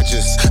diets. I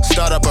just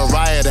start up a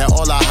riot at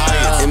all I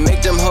hire. And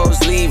make them hoes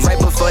leave right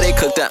before they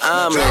cook the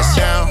omelets.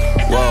 Down,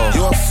 whoa,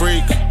 you a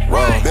freak.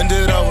 Whoa. Bend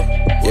it over,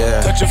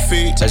 yeah. Touch your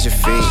feet, touch your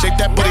feet. Shake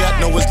that booty, I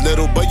know it's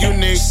little but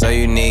unique. So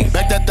unique.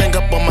 Back that thing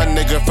up on my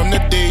nigga from the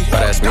D.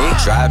 Oh, that's me.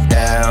 Drop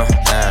down,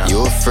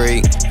 you a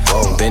freak.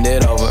 Whoa. Bend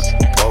it over,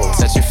 whoa.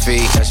 Touch your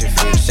feet, touch your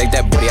feet. Shake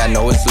that booty, I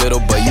know it's little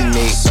but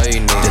unique. So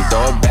unique. Then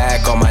throw it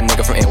back on my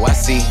nigga from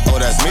NYC. Oh,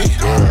 that's me.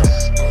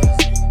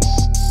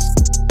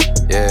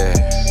 Yeah.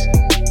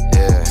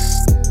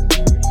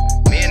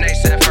 Me and they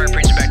said first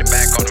preaching back to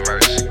back on the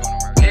verse.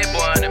 Hit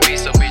boy on the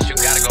beat, so bitch, you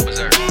gotta go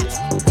berserk.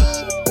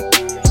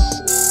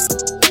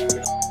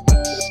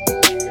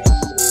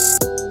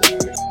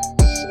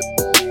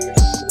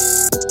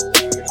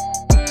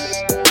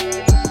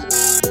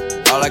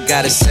 All I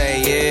gotta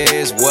say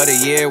is, what a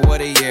year,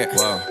 what a year.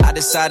 Whoa. I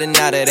decided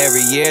now that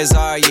every year's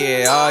our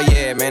year. Oh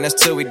yeah, man, that's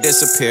till we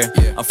disappear.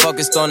 Yeah. I'm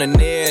focused on the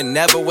near,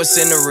 never what's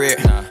in the rear.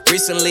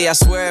 Recently, I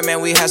swear,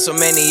 man, we had so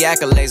many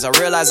accolades. I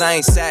realize I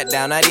ain't sat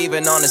down, not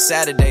even on a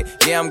Saturday.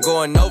 Yeah, I'm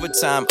going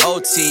overtime,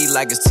 OT,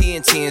 like it's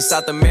TNT in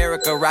South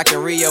America, rockin'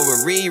 Rio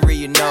with Riri,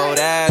 you know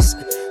that's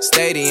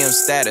stadium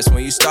status.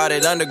 When you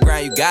started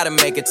underground, you gotta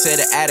make it to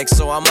the attic,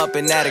 so I'm up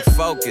in attic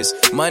focus.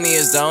 Money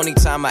is the only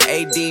time I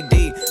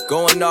ADD,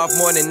 going off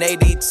more than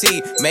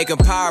ADT, making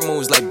power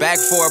moves like back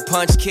for a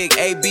punch kick,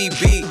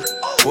 ABB.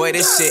 Boy,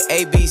 this shit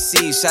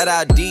ABC, shout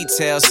out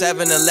Detail,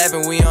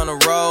 7-Eleven, we on the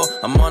road.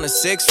 I'm on a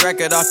 6th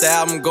record off the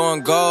album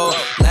going gold.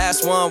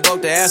 Last one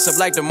woke the ass up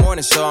like the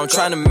morning show. I'm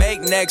trying to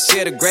make next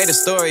year the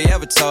greatest story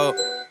ever told.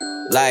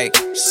 Like,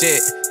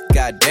 shit,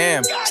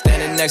 goddamn.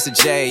 Standing next to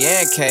J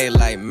and K,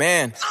 like,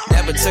 man.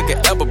 Never took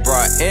it up, but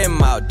brought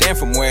M out. Damn,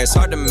 from where it's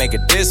hard to make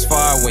it this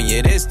far when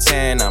you're this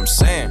 10, I'm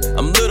saying.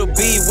 I'm Little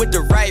B with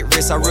the right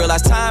wrist. I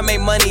realize time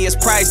ain't money, is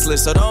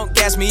priceless. So don't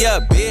gas me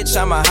up, bitch,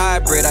 I'm a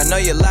hybrid. I know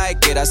you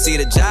like it. I see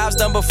the jobs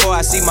done before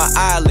I see my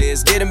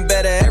eyelids. Getting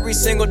better every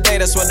single day,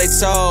 that's what they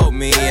told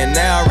me. And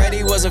now I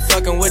already wasn't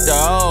fucking with the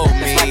old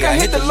me. It's like I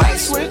hit the light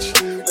switch.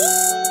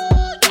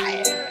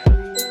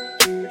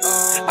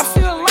 I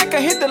feel like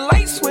I hit the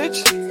light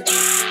switch.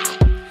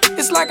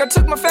 It's like I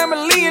took my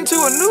family into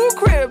a new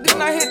crib,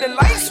 then I hit the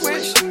light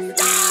switch.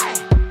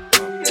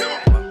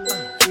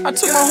 I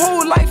took my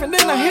whole life and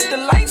then I hit the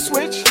light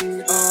switch.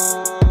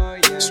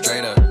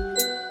 Straight up.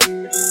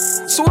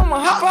 So I'ma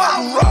hop out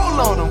and roll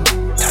on them.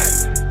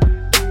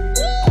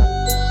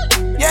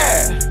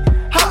 Yeah,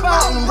 hop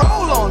out and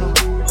roll on them.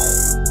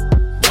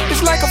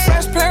 It's like a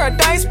fresh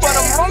paradise, but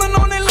I'm rolling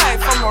on their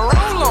life. I'ma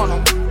roll on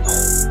them.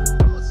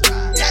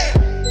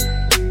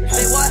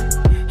 Say what?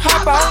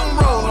 Hop out and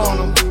roll on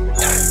them.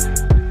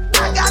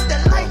 I got the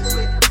light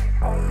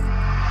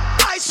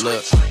switch.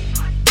 Look,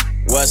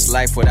 what's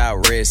life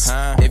without risk?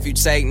 If you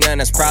take none,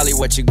 that's probably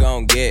what you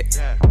gon' get.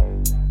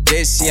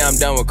 This year I'm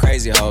done with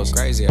crazy hoes.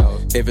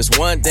 If it's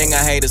one thing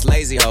I hate, it's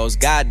lazy hoes.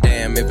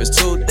 Goddamn, if it's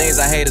two things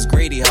I hate, it's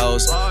greedy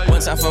hoes.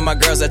 One time for my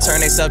girls that turn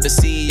themselves to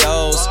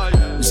CEOs.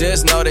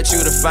 Just know that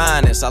you the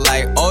finest. I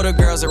like older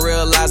girls that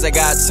realize they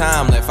got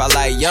time left. I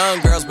like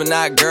young girls, but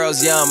not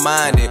girls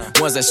young-minded.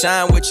 Ones that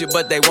shine with you,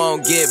 but they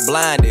won't get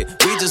blinded.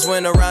 We just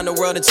went around the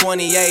world in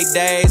 28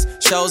 days.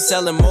 Shows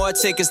selling more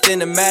tickets than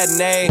the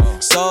matinee.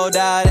 Sold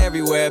out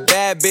everywhere,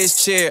 bad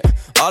bitch cheer.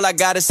 All I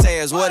gotta say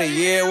is what a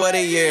year, what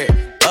a year.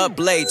 Up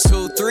late,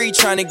 2-3,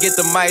 trying to get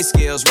the mic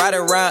skills. Right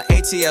around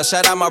ATL,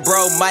 shout out my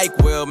bro Mike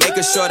Will.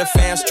 Making sure the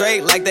fam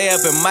straight like they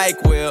up in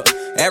Mike Will.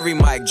 Every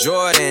Mike,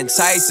 Jordan,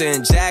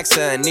 Tyson,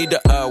 Jackson. Need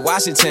the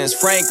Washingtons,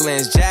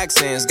 Franklins,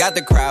 Jacksons. Got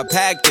the crowd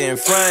packed in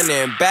front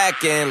and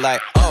back end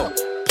like, oh.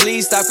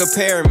 Please stop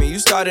comparing me. You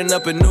starting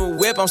up a new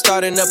whip, I'm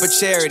starting up a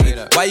charity.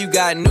 Why you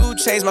got new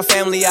chains, my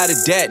family out of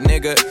debt,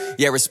 nigga.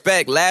 Yeah,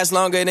 respect lasts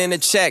longer than a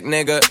check,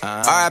 nigga.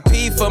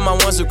 RIP for my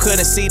ones who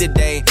couldn't see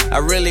today. I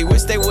really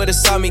wish they would've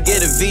saw me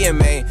get a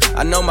VMA.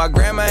 I know my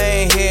grandma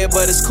ain't here,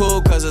 but it's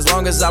cool, cause as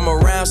long as I'm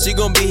around, she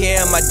gon' be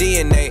here in my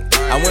DNA.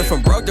 I went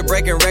from broke to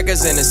breaking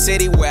records in the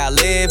city where I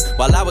live.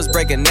 While I was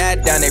breaking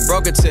that down, they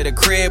broke it to the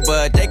crib,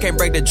 but they can't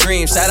break the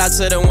dream. Shout out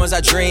to the ones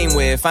I dream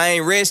with. I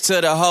ain't rich to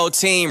the whole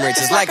team rich.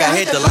 It's like I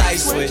hit the light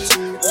switch.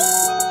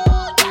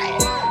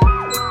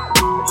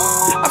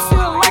 I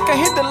feel like I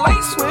hit the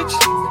light switch.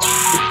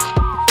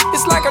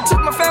 It's like I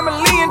took my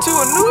family into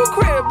a new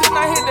crib, then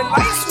I hit the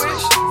light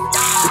switch.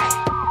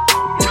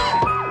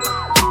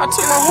 I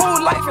took my whole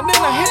life and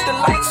then I hit the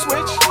light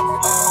switch.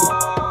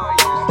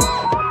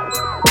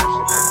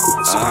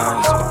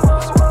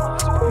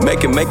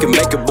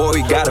 Make it, boy,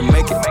 you gotta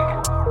make it.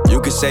 You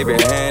can save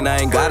your hand, I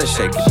ain't gotta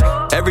shake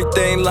it.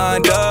 Everything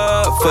lined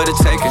up for the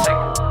taking.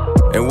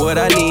 And what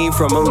I need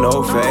from them,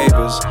 no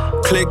favors.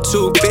 Click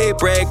too big,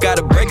 break,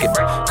 gotta break it.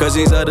 Cause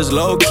these others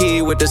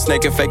low-key with the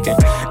snake and faking.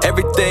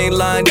 Everything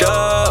lined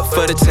up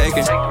for the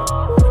taking.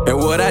 And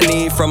what I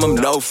need from them,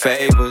 no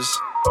favors.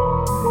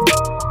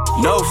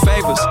 No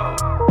favors.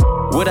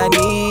 What I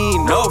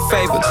need, no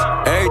favors.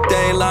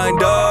 Everything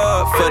lined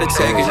up for the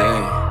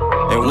taking.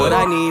 And what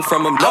I need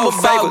from them, no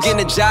favors. I'm about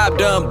getting the job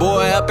done,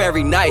 boy, up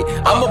every night.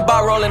 I'm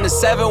about rolling the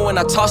 7 when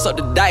I toss up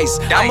the dice.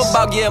 I'm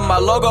about getting my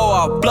logo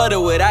all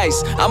blooded with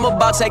ice. I'm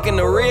about taking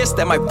the risk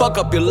that might fuck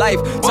up your life.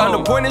 Time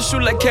to point and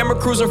shoot like camera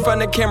crews in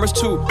front of cameras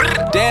too.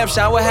 Damn,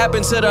 Sean, what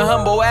happened to the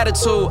humble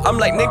attitude? I'm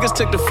like, niggas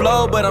took the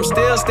flow, but I'm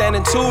still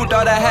standing too.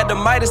 Thought I had the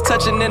Midas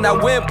touching and I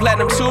went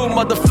platinum too.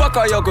 Motherfuck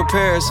all your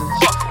comparisons.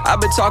 I've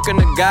been talking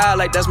to God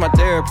like that's my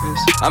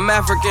therapist. I'm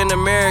African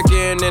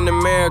American in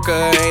America,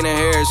 ain't a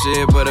hair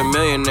shit, but a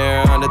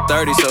millionaire under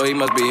 30, so he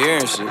must be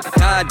hearing shit.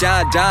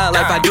 Die,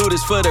 like I do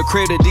this for the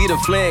critter, D the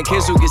Flint.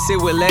 Kids who get sit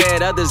with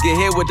lead, others get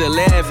hit with the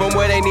lead. From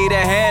where they need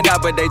a hand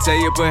out, but they tell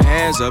you put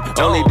hands up.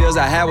 Only deals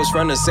I had was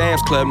from the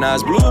Sam's Club. Now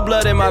it's blue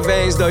blood in my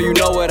veins, though you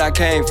know what I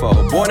came for.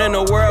 Born in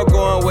the world,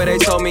 going where they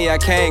told me I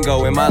can't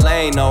go. In my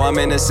lane, no, I'm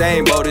in the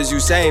same boat as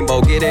Usain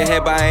Bolt. Get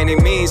ahead by any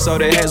means, so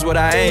the head's what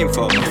I aim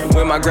for.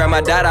 When my grandma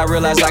died, I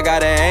realized I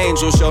got an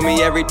angel. Show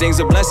me everything's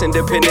a blessing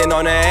depending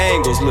on the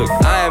angles. Look,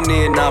 I am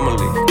the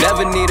anomaly.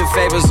 Never needed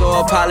favors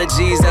or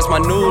apologies. That's my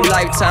new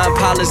lifetime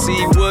policy.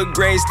 Wood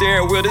grain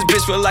steering wheel. This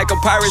bitch feel like a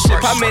pirate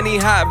ship. How many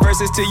hot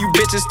verses till you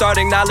bitches start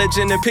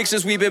acknowledging the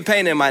pictures we been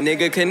painting? My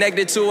nigga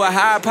connected to a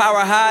higher power.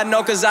 High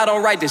no, cause I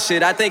don't write this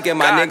shit. I think it,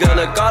 my nigga.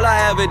 Look, all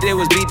I ever did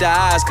was beat the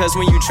odds. Cause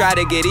when you try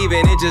to get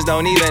even, it just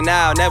don't even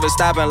out. Never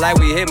stopping like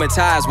we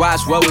hypnotized.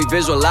 Watch what we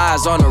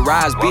visualize on the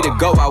rise. Be the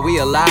go while we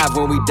alive.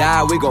 When we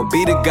die, we gon'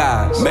 be the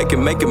guys. Make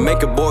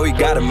it, boy, we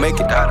gotta make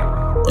it.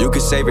 You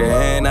can save your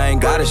hand, I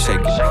ain't gotta shake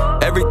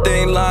it.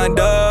 Everything lined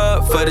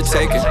up for the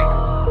taking.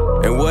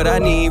 And what I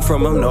need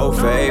from them, no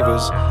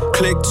favors.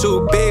 Click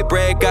too big,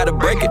 break, gotta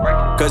break it.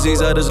 Cause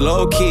these others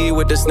low-key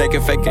with the snake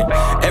and faking.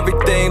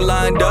 Everything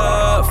lined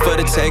up for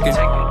the taking.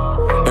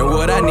 And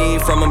what I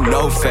need from them,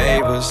 no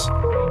favors.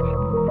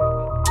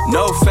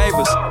 No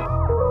favors.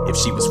 If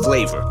she was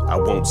flavor, I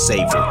won't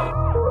save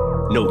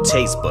her. No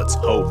taste buds,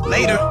 hope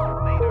later.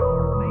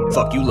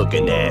 Fuck you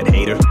looking at,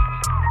 hater.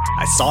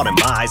 I saw them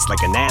eyes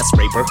like an ass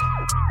raper.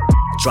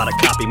 Try to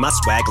copy my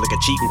swag like a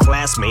cheating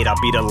classmate. I'll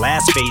be the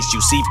last face you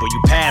see before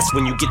you pass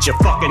when you get your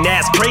fucking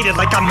ass graded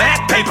like I'm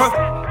math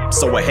paper.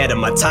 So ahead of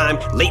my time,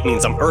 late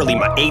means I'm early,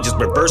 my age is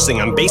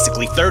reversing. I'm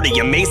basically 30,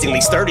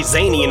 amazingly sturdy,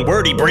 zany and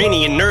wordy,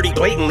 brainy and nerdy,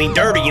 blatantly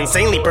dirty,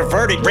 insanely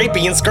perverted,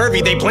 rapey and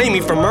scurvy. They blame me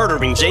for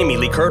murdering Jamie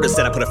Lee Curtis.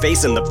 Said I put a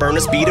face in the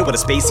furnace, beater with a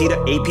space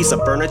heater, a piece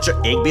of furniture,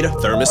 egg beater,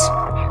 thermos.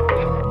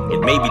 It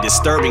may be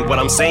disturbing,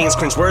 what I'm saying is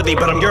cringeworthy,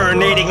 but I'm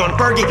urinating on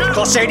Fergie.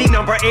 Call Shady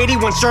number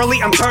 81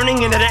 Shirley. I'm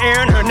turning into the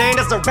Aaron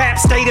Hernandez, the rap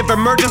state of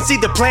emergency.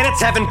 The planet's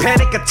having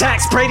panic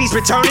attacks. Brady's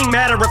returning,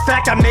 matter of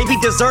fact, I may be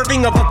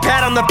deserving of a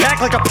pat on the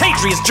back like a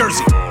Patriots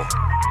jersey.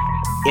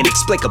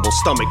 Inexplicable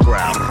stomach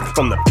growl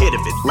from the pit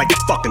of it, like a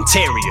fucking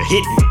terrier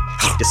hitting me.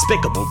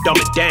 Despicable, dumb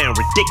it down,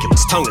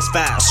 ridiculous, tongue is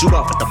foul. Shoot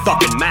off at the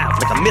fucking mouth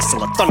like a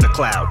missile, a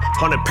thundercloud.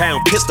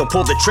 100-pound pistol,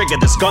 pull the trigger,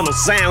 this gun'll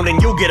sound,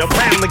 and you'll get a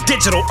pound like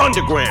Digital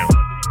Underground.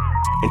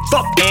 And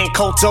fuck Dan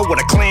Coulter with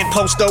a clan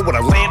poster with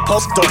a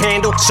lamppost or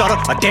handle, shutter,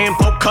 a damn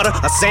bolt cutter,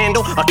 a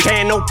sandal, a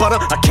can, no butter,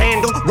 a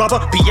candle, rubber,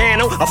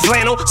 piano, a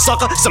flannel,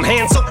 sucker, some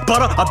hand soap,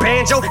 butter, a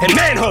banjo, and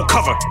manhole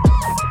cover.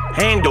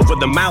 Hand over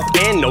the mouth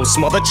and no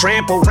smother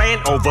trample. Ran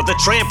over the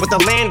tramp with the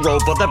Land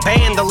Rover, the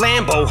van, the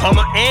Lambo,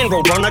 Hummer and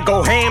Roadrunner.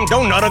 Go ham,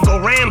 don't nutter, go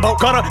Rambo.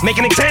 Gotta make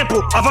an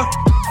example of her.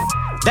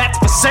 That's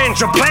for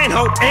Sandra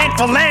Blanho and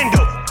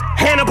Philando.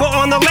 Hannibal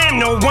on the lamb,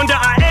 no wonder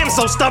I am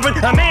so stubborn.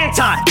 I'm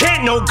anti,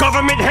 can't no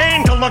government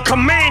handle a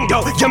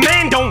commando. Your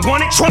man don't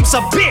want it, Trump's a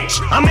bitch.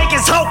 I make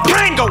his whole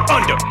plan go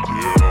under.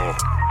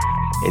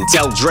 And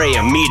tell Dre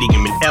I'm meeting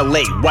him in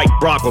LA. White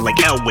Bronco like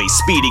Elway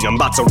speeding. I'm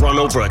about to run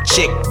over a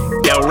chick.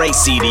 Del Rey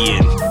CD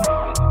in.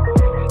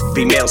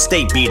 Female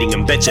state beating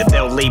him. Betcha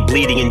they'll lay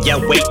bleeding and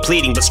yell wait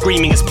pleading. But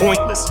screaming is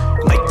pointless.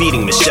 Like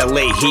feeding Michelle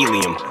A.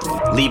 helium.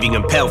 Leaving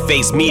him pale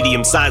face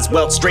medium size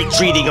welt straight.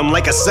 Treating him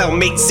like a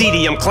cellmate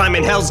seedy. I'm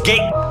climbing Hell's Gate.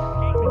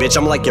 Bitch,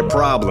 I'm like your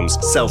problems.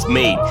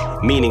 Self-made.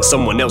 Meaning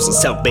someone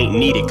else's help ain't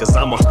needed. Cause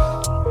I'm a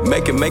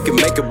Make it,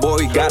 boy,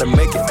 you gotta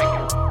make it.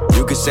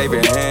 You can save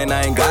your hand,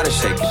 I ain't gotta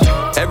shake it.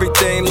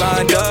 Everything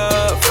lined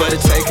up for the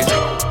taking.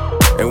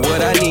 And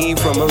what I need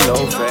from them,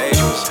 no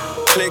favors.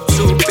 Click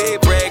too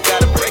big, bread,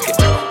 gotta break it.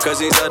 Cause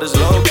these others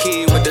low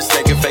key with the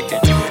snake and faking.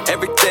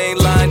 Everything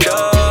lined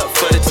up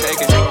for the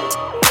taking.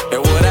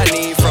 And what I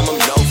need from them,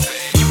 no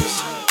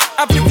favors.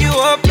 I pick you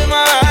up in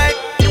my ride.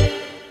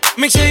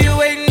 Make sure you're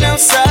waiting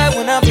outside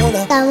when I pull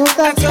up. I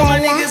tell my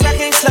niggas I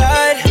can't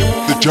slide.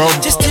 The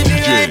JumpDj. Just to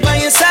be right by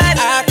your side.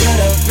 I could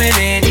have been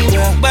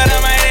anywhere, but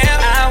I'm right here.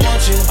 I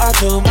want you all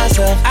to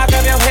myself. I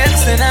grab your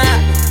hips and I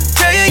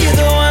tell you you're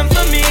the one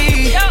for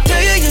me.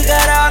 Tell you you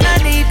got all I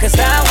need, cause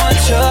I want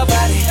your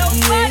body.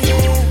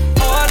 Yeah,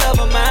 all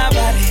over my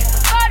body.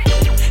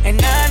 And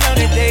I know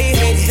that they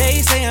hate it. They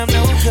say I'm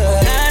no good.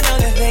 I know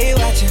that they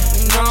watching.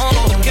 No,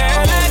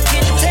 girl, I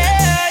can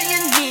tell you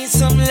need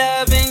some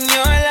love in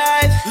your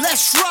life.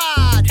 Let's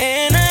ride.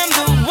 And I'm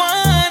the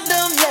one,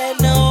 don't let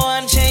no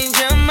one change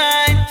your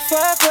mind.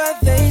 Fuck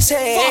what they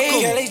say.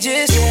 Girl, they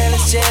just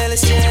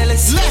jealous.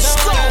 Let's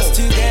go.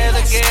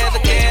 Together. Girl,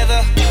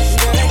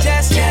 they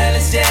just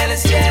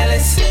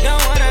jealous.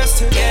 Don't want us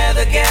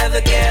together. Girl,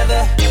 they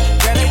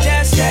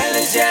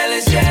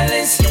just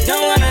jealous.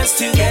 Don't want us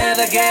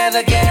together. Girl,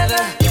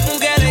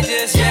 they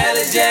just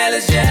jealous.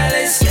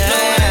 Don't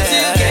want us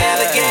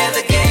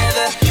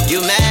together. You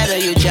mad or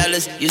you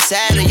jealous? You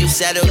sad or you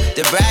settle?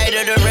 The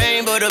brighter the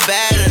rainbow, the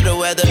better the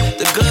weather.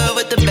 The good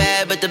with the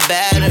bad, but the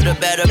bad or the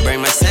better.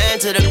 Bring my sand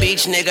to the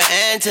beach, nigga,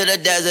 and to the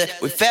desert.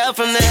 We fell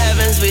from the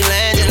heavens, we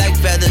landed like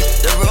feathers.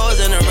 The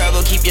rose and the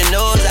rebel, keep your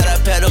nose out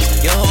of pedals.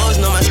 Your hoes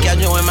know my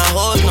schedule and my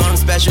hoes know I'm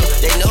special.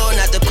 They know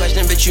not the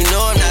question, but you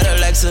know I'm not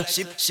Alexa.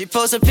 She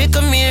posts a pic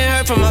of me and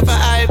her from off her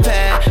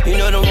iPad. You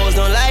know them hoes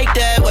don't like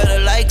that, where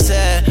the likes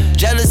at.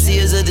 Jealousy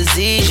is a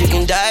disease, you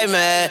can die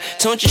mad.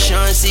 Don't you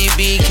Sean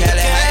CB,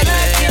 Cali high man.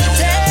 I can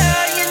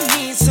tell you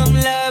need some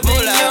love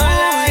in your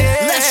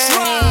life. Let's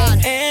ride.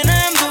 And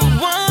I'm the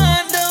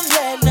one, don't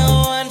let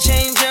no one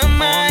change your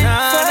mind.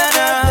 For the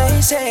love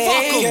they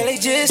say, girl, they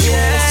just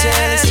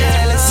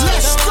jealous.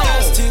 Let's go.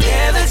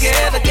 Together.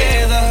 Girl, they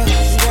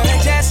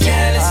just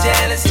jealous.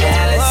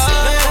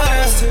 Don't want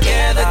us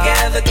together.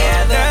 Girl, they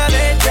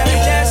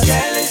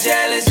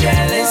just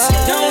jealous.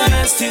 Don't want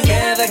us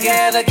together.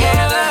 Girl, they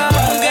just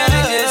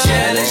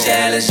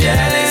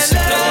jealous.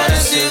 Don't want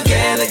us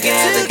together.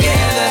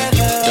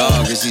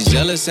 Dog, it's these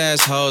jealous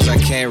assholes I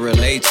can't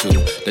relate to.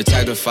 The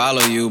type to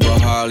follow you,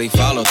 but hardly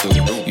follow through.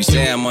 You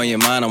say I'm on your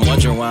mind, I'm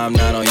wondering why I'm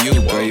not on you.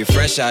 Girl, you're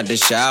fresh out the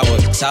shower,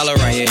 towel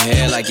around your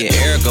head like your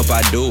Eric up,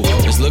 I do.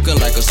 It's looking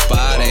like a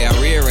spa day, I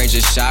rearrange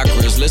your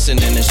chakras,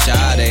 listening to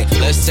Sade.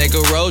 Let's take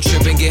a road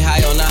trip and get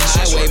high on the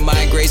highway.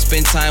 Migrate,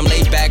 spend time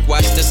laid back,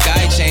 watch the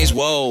sky change,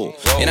 whoa.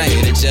 And I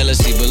hear the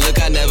jealousy, but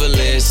look, I never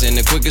listen.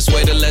 The quickest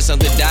way to let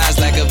something die is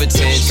lack of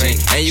attention.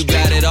 And you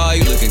got it all,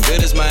 you looking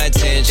good as my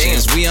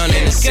intentions. We on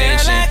an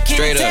ascension,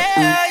 straight up.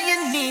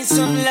 You need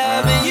some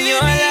love in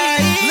your life.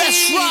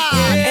 Let's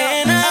ride.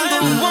 And I'm the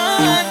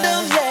one,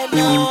 don't let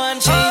no one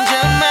change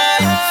your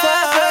mind.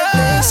 Fuck what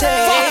they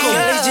say.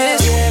 Girl, they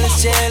just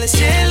jealous.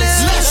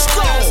 Let's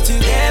go.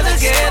 Together.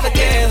 Girl, they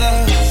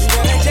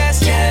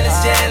just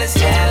jealous.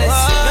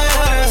 Don't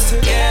want us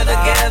together.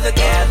 Girl, they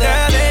just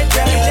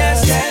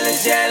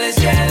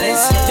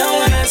jealous. Don't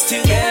want us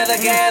together.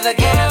 Girl, they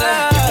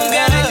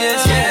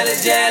just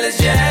jealous.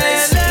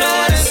 Don't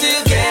want us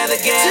together.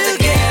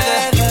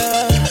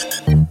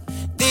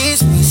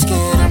 These be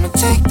scared, I'ma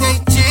take they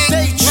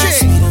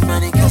chick. Me the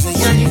money cause they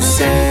young. You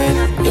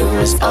said it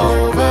was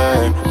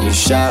over. You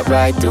shot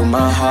right through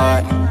my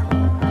heart.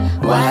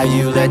 Why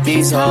you let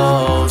these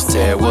hoes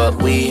tear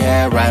what we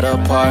had right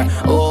apart?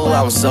 Oh,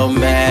 I was so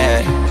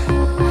mad.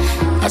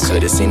 I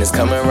could've seen this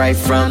coming right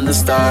from the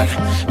start.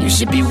 You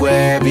should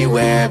beware.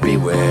 Love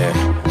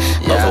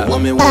a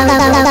woman with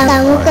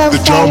The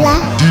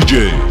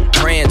JumpDj.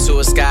 Praying to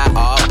a sky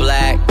all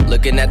black.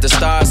 Looking at the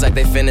stars like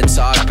they finna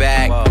talk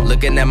back.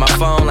 Looking at my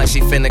phone like she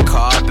finna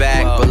call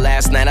back. But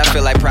last night I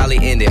feel like probably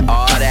ended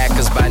all that.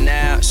 Cause by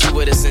now she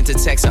would've sent a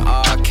text in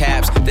all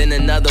caps. Then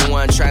another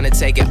one trying to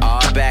take it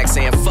all back,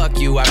 saying fuck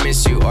you, I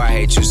miss you, or I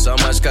hate you so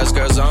much. Cause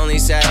girls only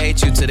say I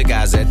hate you to the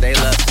guys that they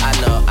love.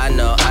 I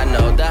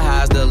know the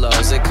highs, the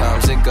lows, it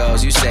comes, it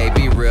goes. You say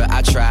be real,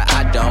 I try,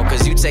 I don't.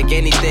 Cause you take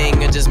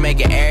anything and just make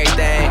it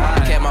everything.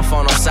 I kept my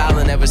phone on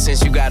silent ever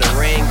since you got a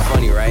ring.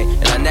 Funny, right?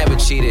 And I never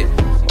cheated.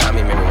 I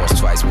mean, maybe once,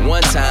 twice, but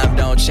one time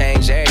don't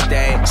change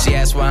everything. She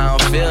asked why I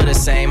don't feel the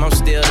same. I'm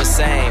still the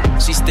same.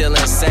 She's still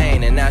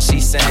insane, and now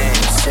she's saying,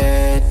 you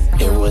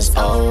said it was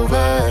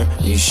over.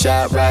 You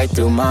shot right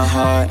through my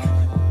heart.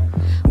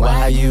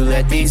 Why you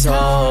let these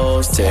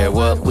hoes tear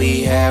what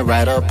we had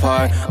right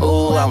apart?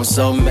 Ooh, I was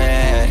so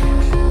mad.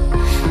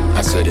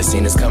 I could've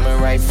seen this coming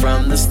right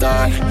from the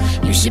start.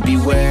 You should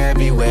beware,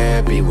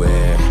 beware,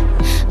 beware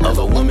of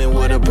a woman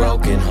with a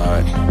broken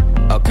heart.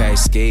 Okay,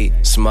 ski,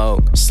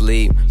 smoke,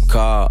 sleep,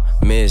 call,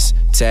 miss,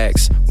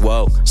 text,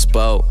 woke,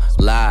 spoke,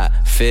 lie,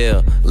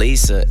 feel,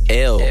 Lisa,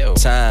 ill,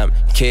 time,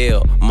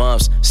 kill,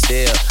 months,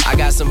 still. I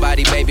got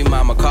somebody, baby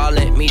mama,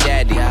 calling me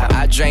daddy.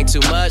 I drank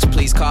too much,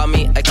 please call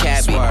me a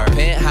cabbie.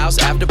 Penthouse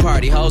after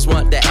party, hoes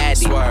want the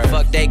addy.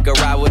 Fuck, they go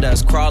ride with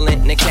us,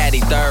 crawling in the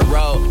caddy. Third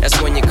row,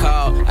 that's when you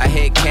call, I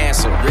hit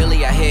cancel.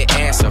 Really, I hit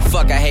answer.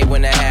 Fuck, I hate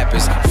when that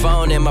happens.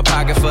 Phone in my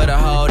pocket for the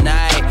whole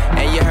night,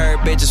 and you heard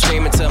bitches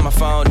screaming till my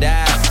phone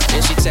died.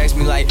 Then she text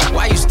me like,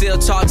 why you still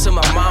talk to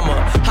my mama?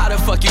 How the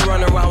fuck you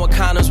run around with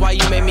condoms? Why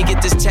you made me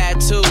get this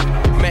tattoo?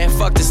 Man,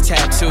 fuck this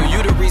tattoo.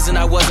 You the reason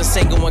I wasn't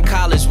single in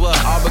college.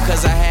 What, all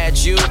because I had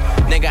you?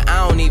 Nigga,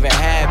 I don't even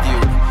have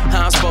you.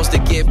 How I'm supposed to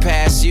get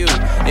past you?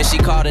 Then she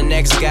called the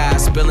next guy,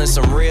 spilling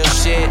some real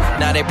shit.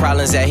 Now they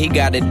problems that he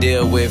gotta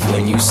deal with.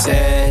 When you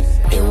said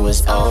it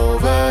was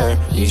over,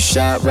 you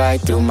shot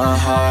right through my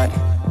heart.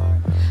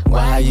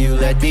 Why you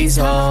let these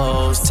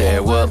hoes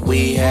tear what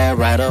we had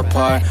right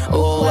apart?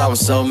 Ooh, I was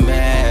so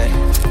mad.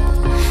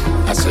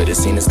 I could've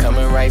seen this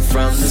coming right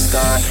from the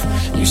start.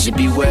 You should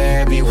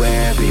beware,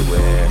 beware,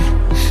 beware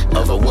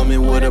of a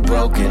woman with a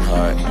broken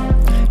heart.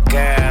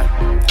 Girl,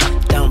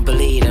 don't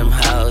believe them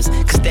hoes,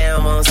 cause they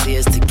don't wanna see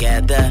us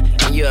together.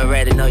 And you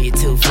already know you're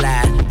too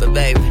fly. But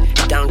baby,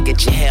 don't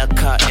get your hair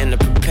caught in the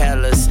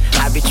propellers.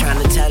 I be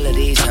trying to tell her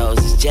these hoes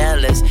is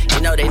jealous.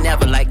 You know they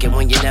never like it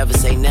when you never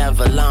say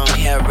never. Long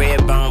hair,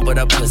 red bone, but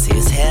her pussy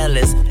is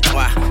hairless.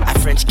 Why, I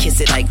French kiss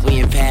it like we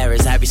in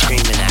Paris. I be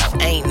screaming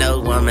out, ain't no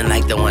woman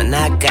like the one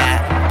I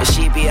got. But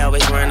she be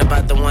always worrying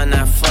about the one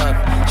I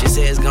fuck. She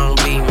says it's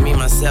gonna be me,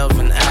 myself,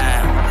 and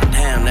I.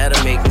 Damn,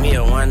 that'll make me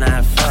a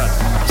one-eyed fuck.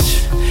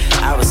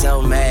 I was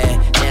so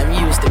mad. Damn,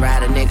 you used to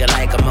ride a nigga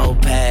like a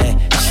moped.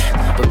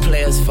 But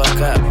players fuck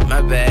up,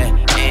 my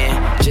bad.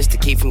 And just to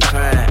keep from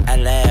crying, I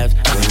laughed.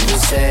 When you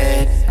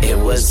said it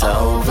was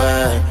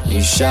over,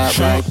 you shot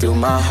right through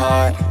my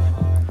heart.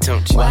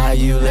 Why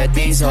you let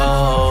these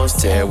hoes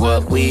tear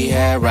what we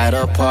had right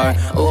apart?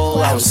 Ooh,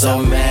 I was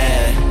so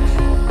mad.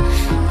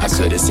 I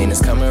could've seen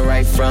this coming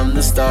right from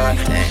the start.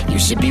 You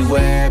should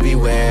beware,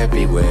 beware,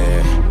 beware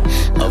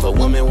of a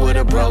woman with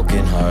a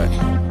broken heart.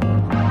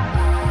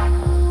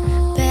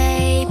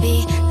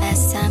 Baby,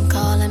 last time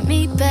calling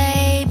me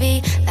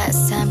baby,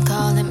 last time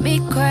calling me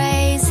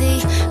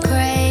crazy,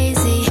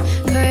 crazy,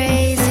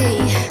 crazy.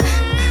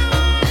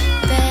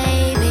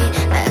 Baby,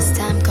 last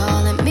time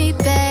calling me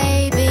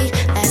baby,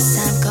 last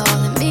time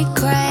calling me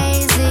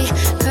crazy,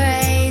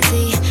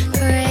 crazy,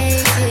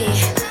 crazy.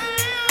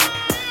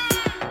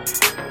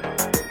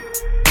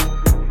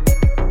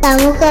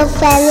 Kamo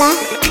Kaofela.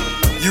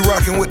 You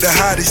rockin' with the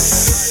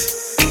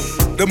hottest,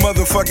 the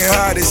motherfucking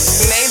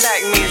hottest.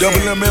 Double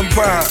M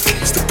Empire,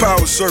 it's the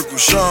power circle,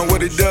 showing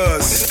what it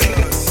does.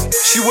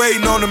 She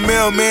waiting on the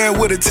mailman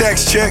with a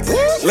tax check.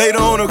 Later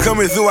on, her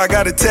coming through, I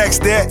gotta tax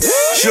that.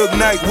 Suge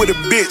Knight with a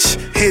bitch,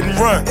 hit and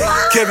run.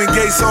 Kevin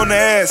Gates on the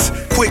ass,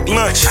 quick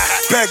lunch.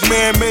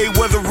 Pac-Man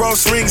Mayweather,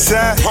 Ross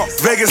ringside.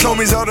 Vegas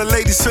homies, all the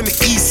ladies from the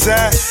east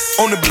side.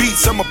 On the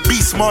beats, I'm a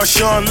beast,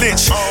 Marshawn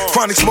Lynch.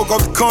 Chronic smoke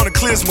off the corner,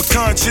 clears my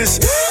conscience.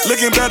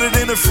 Looking better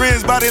than a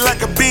friend's body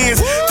like a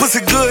Benz.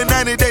 Pussy good,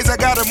 90 days, I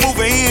gotta move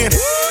her in.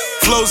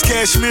 Flows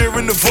cashmere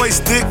in the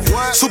voice stick.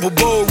 Super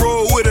Bowl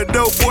roll with a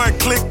dope boy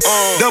click.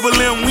 Double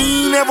M, we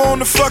ain't never on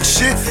the fuck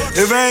shit.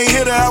 If I ain't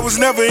hit her, I was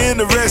never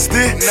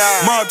interested.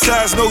 Mob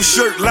ties, no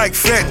shirt like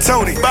Fat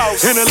Tony.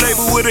 In a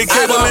label with a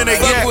cable and a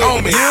gat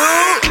on me.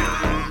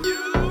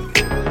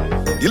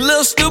 You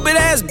little stupid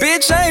ass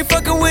bitch, I ain't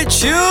fucking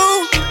with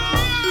you.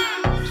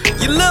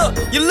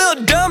 You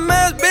little dumb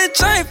ass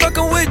bitch, I ain't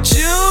fucking with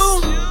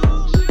you.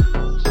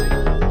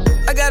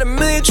 I got a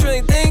million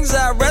trillion things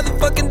I'd rather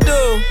fucking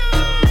do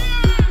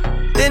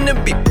than to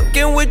be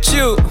fucking with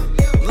you.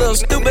 Little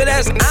stupid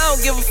ass, I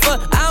don't give a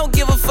fuck, I don't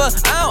give a fuck,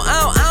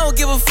 I don't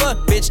give a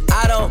fuck, bitch,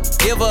 I don't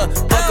give give a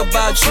fuck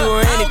about you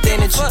or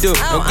anything that you do.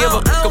 Don't give a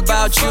fuck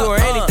about you or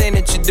anything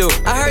that you do.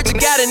 I heard you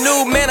got a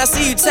new man, I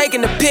see you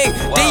taking a pic.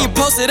 Then you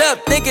post it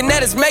up, thinking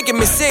that it's making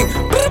me sick.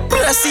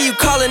 I see you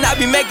calling, I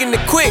be making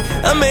it quick.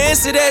 I'ma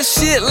answer that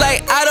shit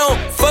like I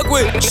don't fuck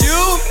with you.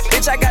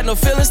 Bitch, I got no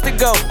feelings to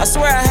go. I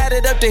swear I had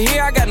it up to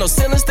here, I got no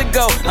ceilings to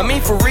go. I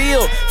mean for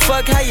real,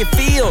 fuck how you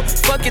feel.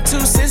 Fuck your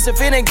 2 cents if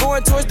it ain't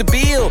going towards the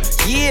bill.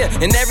 Yeah,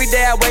 and every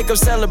day I wake up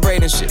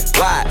celebrating shit.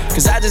 Why?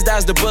 Cause I just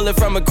dodged a bullet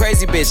from a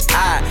crazy bitch.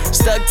 I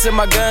stuck to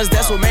my guns,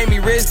 that's what made me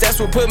rich. That's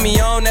what put me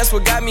on, that's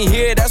what got me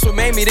here. That's what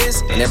made me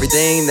this. And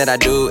everything that I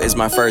do is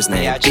my first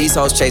name. These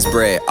hoes chase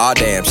bread, aw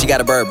damn, she got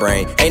a bird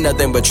brain. Ain't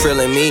nothing but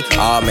trilling me,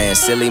 aw man,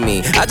 silly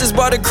me. I just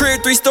bought a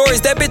crib, 3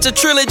 stories, that bitch a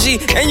trilogy.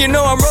 And you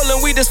know I'm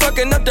rolling weed, just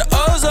fucking up the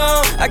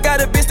ozone. I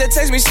got a bitch that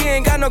text me, she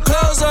ain't got no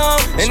clothes on.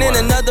 And then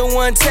another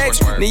one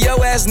text me, yo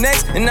ass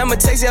next. And I'ma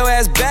text your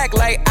ass back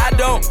like I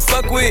don't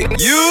fuck with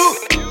you.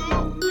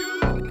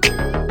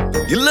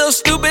 You little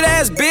stupid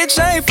ass bitch,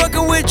 I ain't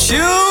fucking with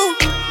you.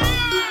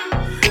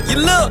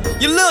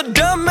 You little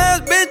dumb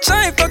ass bitch,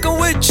 I ain't fucking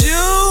with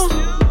you.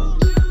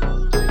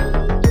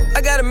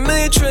 I got a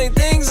million trillion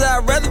things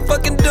I'd rather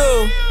fucking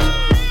do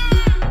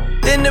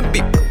than to be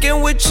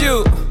fucking with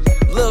you.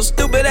 Little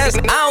stupid ass,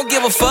 I don't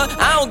give a fuck,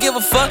 I don't give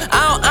a fuck,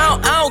 I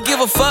don't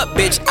give a fuck,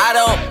 bitch. I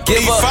don't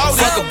give a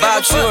fuck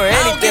about you or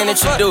anything that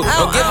you do.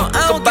 Don't give a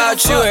fuck about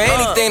you or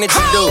anything that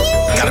you do.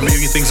 Got a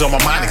million things on my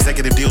mind,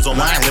 executive deals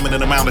online, limited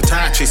amount of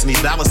time, chasing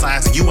these dollar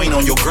signs, and you ain't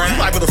on your grind.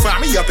 You liable to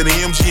find me up in the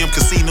MGM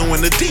casino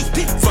in the deep.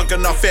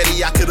 Fucking off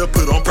Eddie, I could've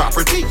put on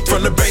property.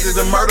 From the bay to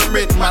the murder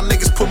written, my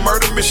niggas put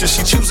murder mission.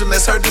 She choosing,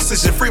 that's her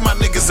decision. Free my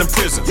niggas in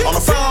prison. On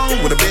the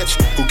phone with a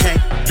bitch who can't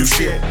do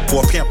shit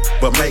for a pimp,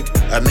 but make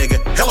a nigga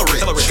hella rich.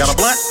 Got a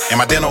blunt in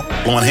my dental,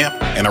 blowing hemp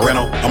in a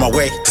rental. On my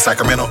way to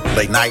Sacramento,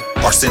 late night,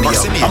 Arsenio.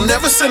 I'm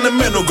never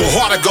sentimental, go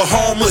hard or go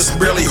homeless.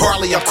 Barely,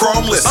 hardly, I'm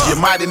chromeless. You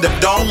might end up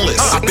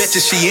domeless. I bet you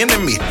she into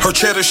me, her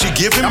cheddar she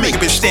giving me. Make a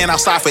bitch stand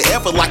outside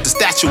forever like the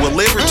Statue of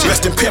Liberty.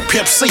 Rest in Pimp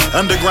C,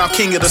 underground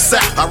king of the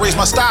South. I raise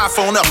my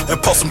styrofoam up and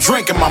pour some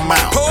drink in my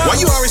mouth.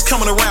 Why you always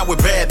coming around with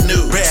bad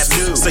news?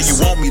 Say you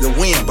want me to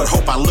win, but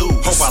hope I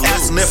lose.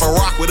 Asking if I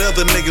rock with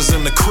other niggas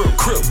in the crew.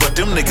 But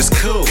them niggas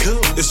cool.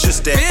 It's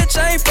just that bitch,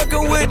 I ain't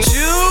fucking with you.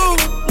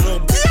 Little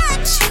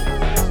bitch.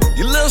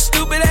 You little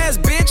stupid ass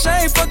bitch,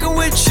 I ain't fucking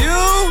with you.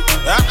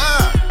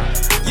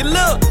 You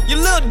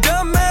little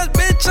dumb ass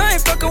bitch, I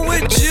ain't fucking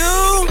with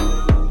you.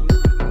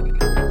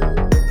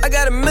 I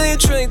got a million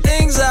trillion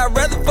things I'd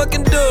rather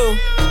fucking do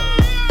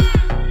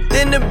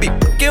than to be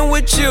fucking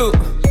with you.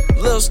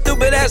 Little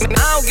stupid ass, I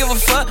don't give a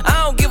fuck,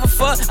 I don't give a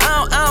fuck,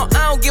 I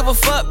don't give a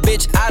fuck,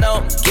 bitch. I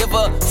don't give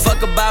a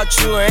fuck about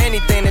you or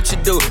anything that you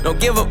do. Don't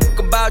give a fuck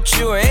about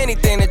you or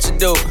anything that you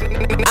do.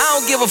 I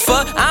don't give a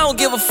fuck, I don't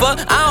give a fuck,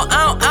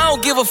 I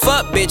don't give a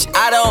fuck, bitch.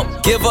 I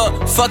don't give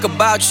a fuck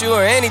about you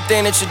or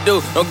anything that you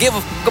do. Don't give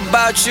a fuck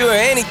about you or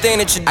anything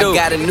that you do. I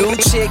got a new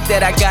chick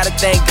that I gotta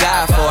thank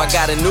God for. I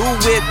got a new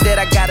whip that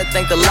I gotta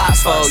thank the lot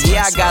for.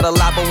 Yeah, I got a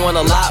lot but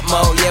want a lot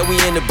more. Yeah, we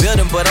in the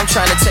building but I'm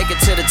trying to take it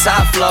to the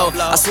top floor.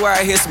 I swear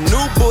I hear some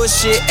new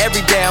bullshit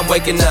every day I'm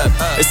waking up.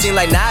 It seems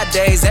like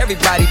nowadays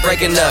everybody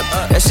breaking up.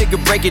 That shit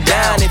could break it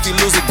down. If you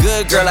lose a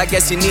good girl, I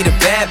guess you need a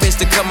bad bitch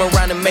to come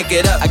around and make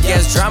it up. I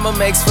guess drama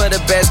makes for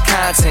the best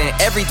content.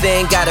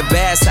 Everything got a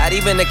bad side,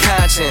 even the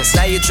conscience.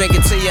 Now you drink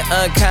it till you're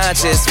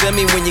unconscious. Feel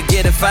me when you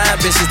get it fine,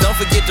 bitches. Don't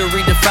forget to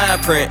read the fine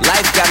print.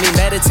 Life got me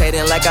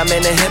meditating like I'm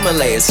in the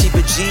Himalayas. Keep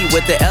a G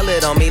with the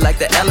L-it on me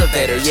like the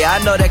elevator. Yeah,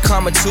 I know that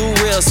karma too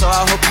real, so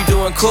I hope you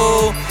doing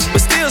cool.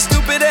 But still,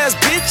 stupid ass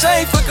bitch,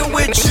 I ain't fucking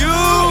with you.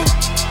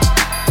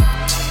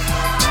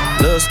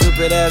 Little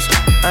stupid ass,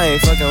 I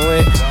ain't fucking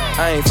with.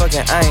 I ain't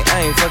fucking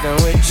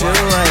with you.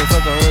 I ain't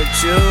fucking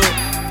with you.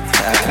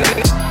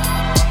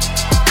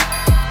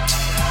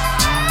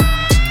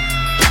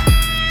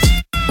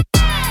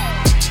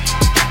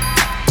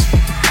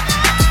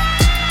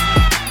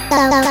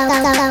 Kamo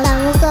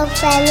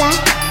Kaofela.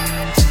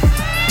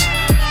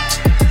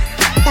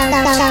 Kamo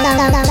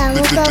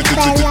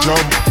Kaofela.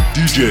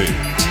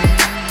 JumpDj.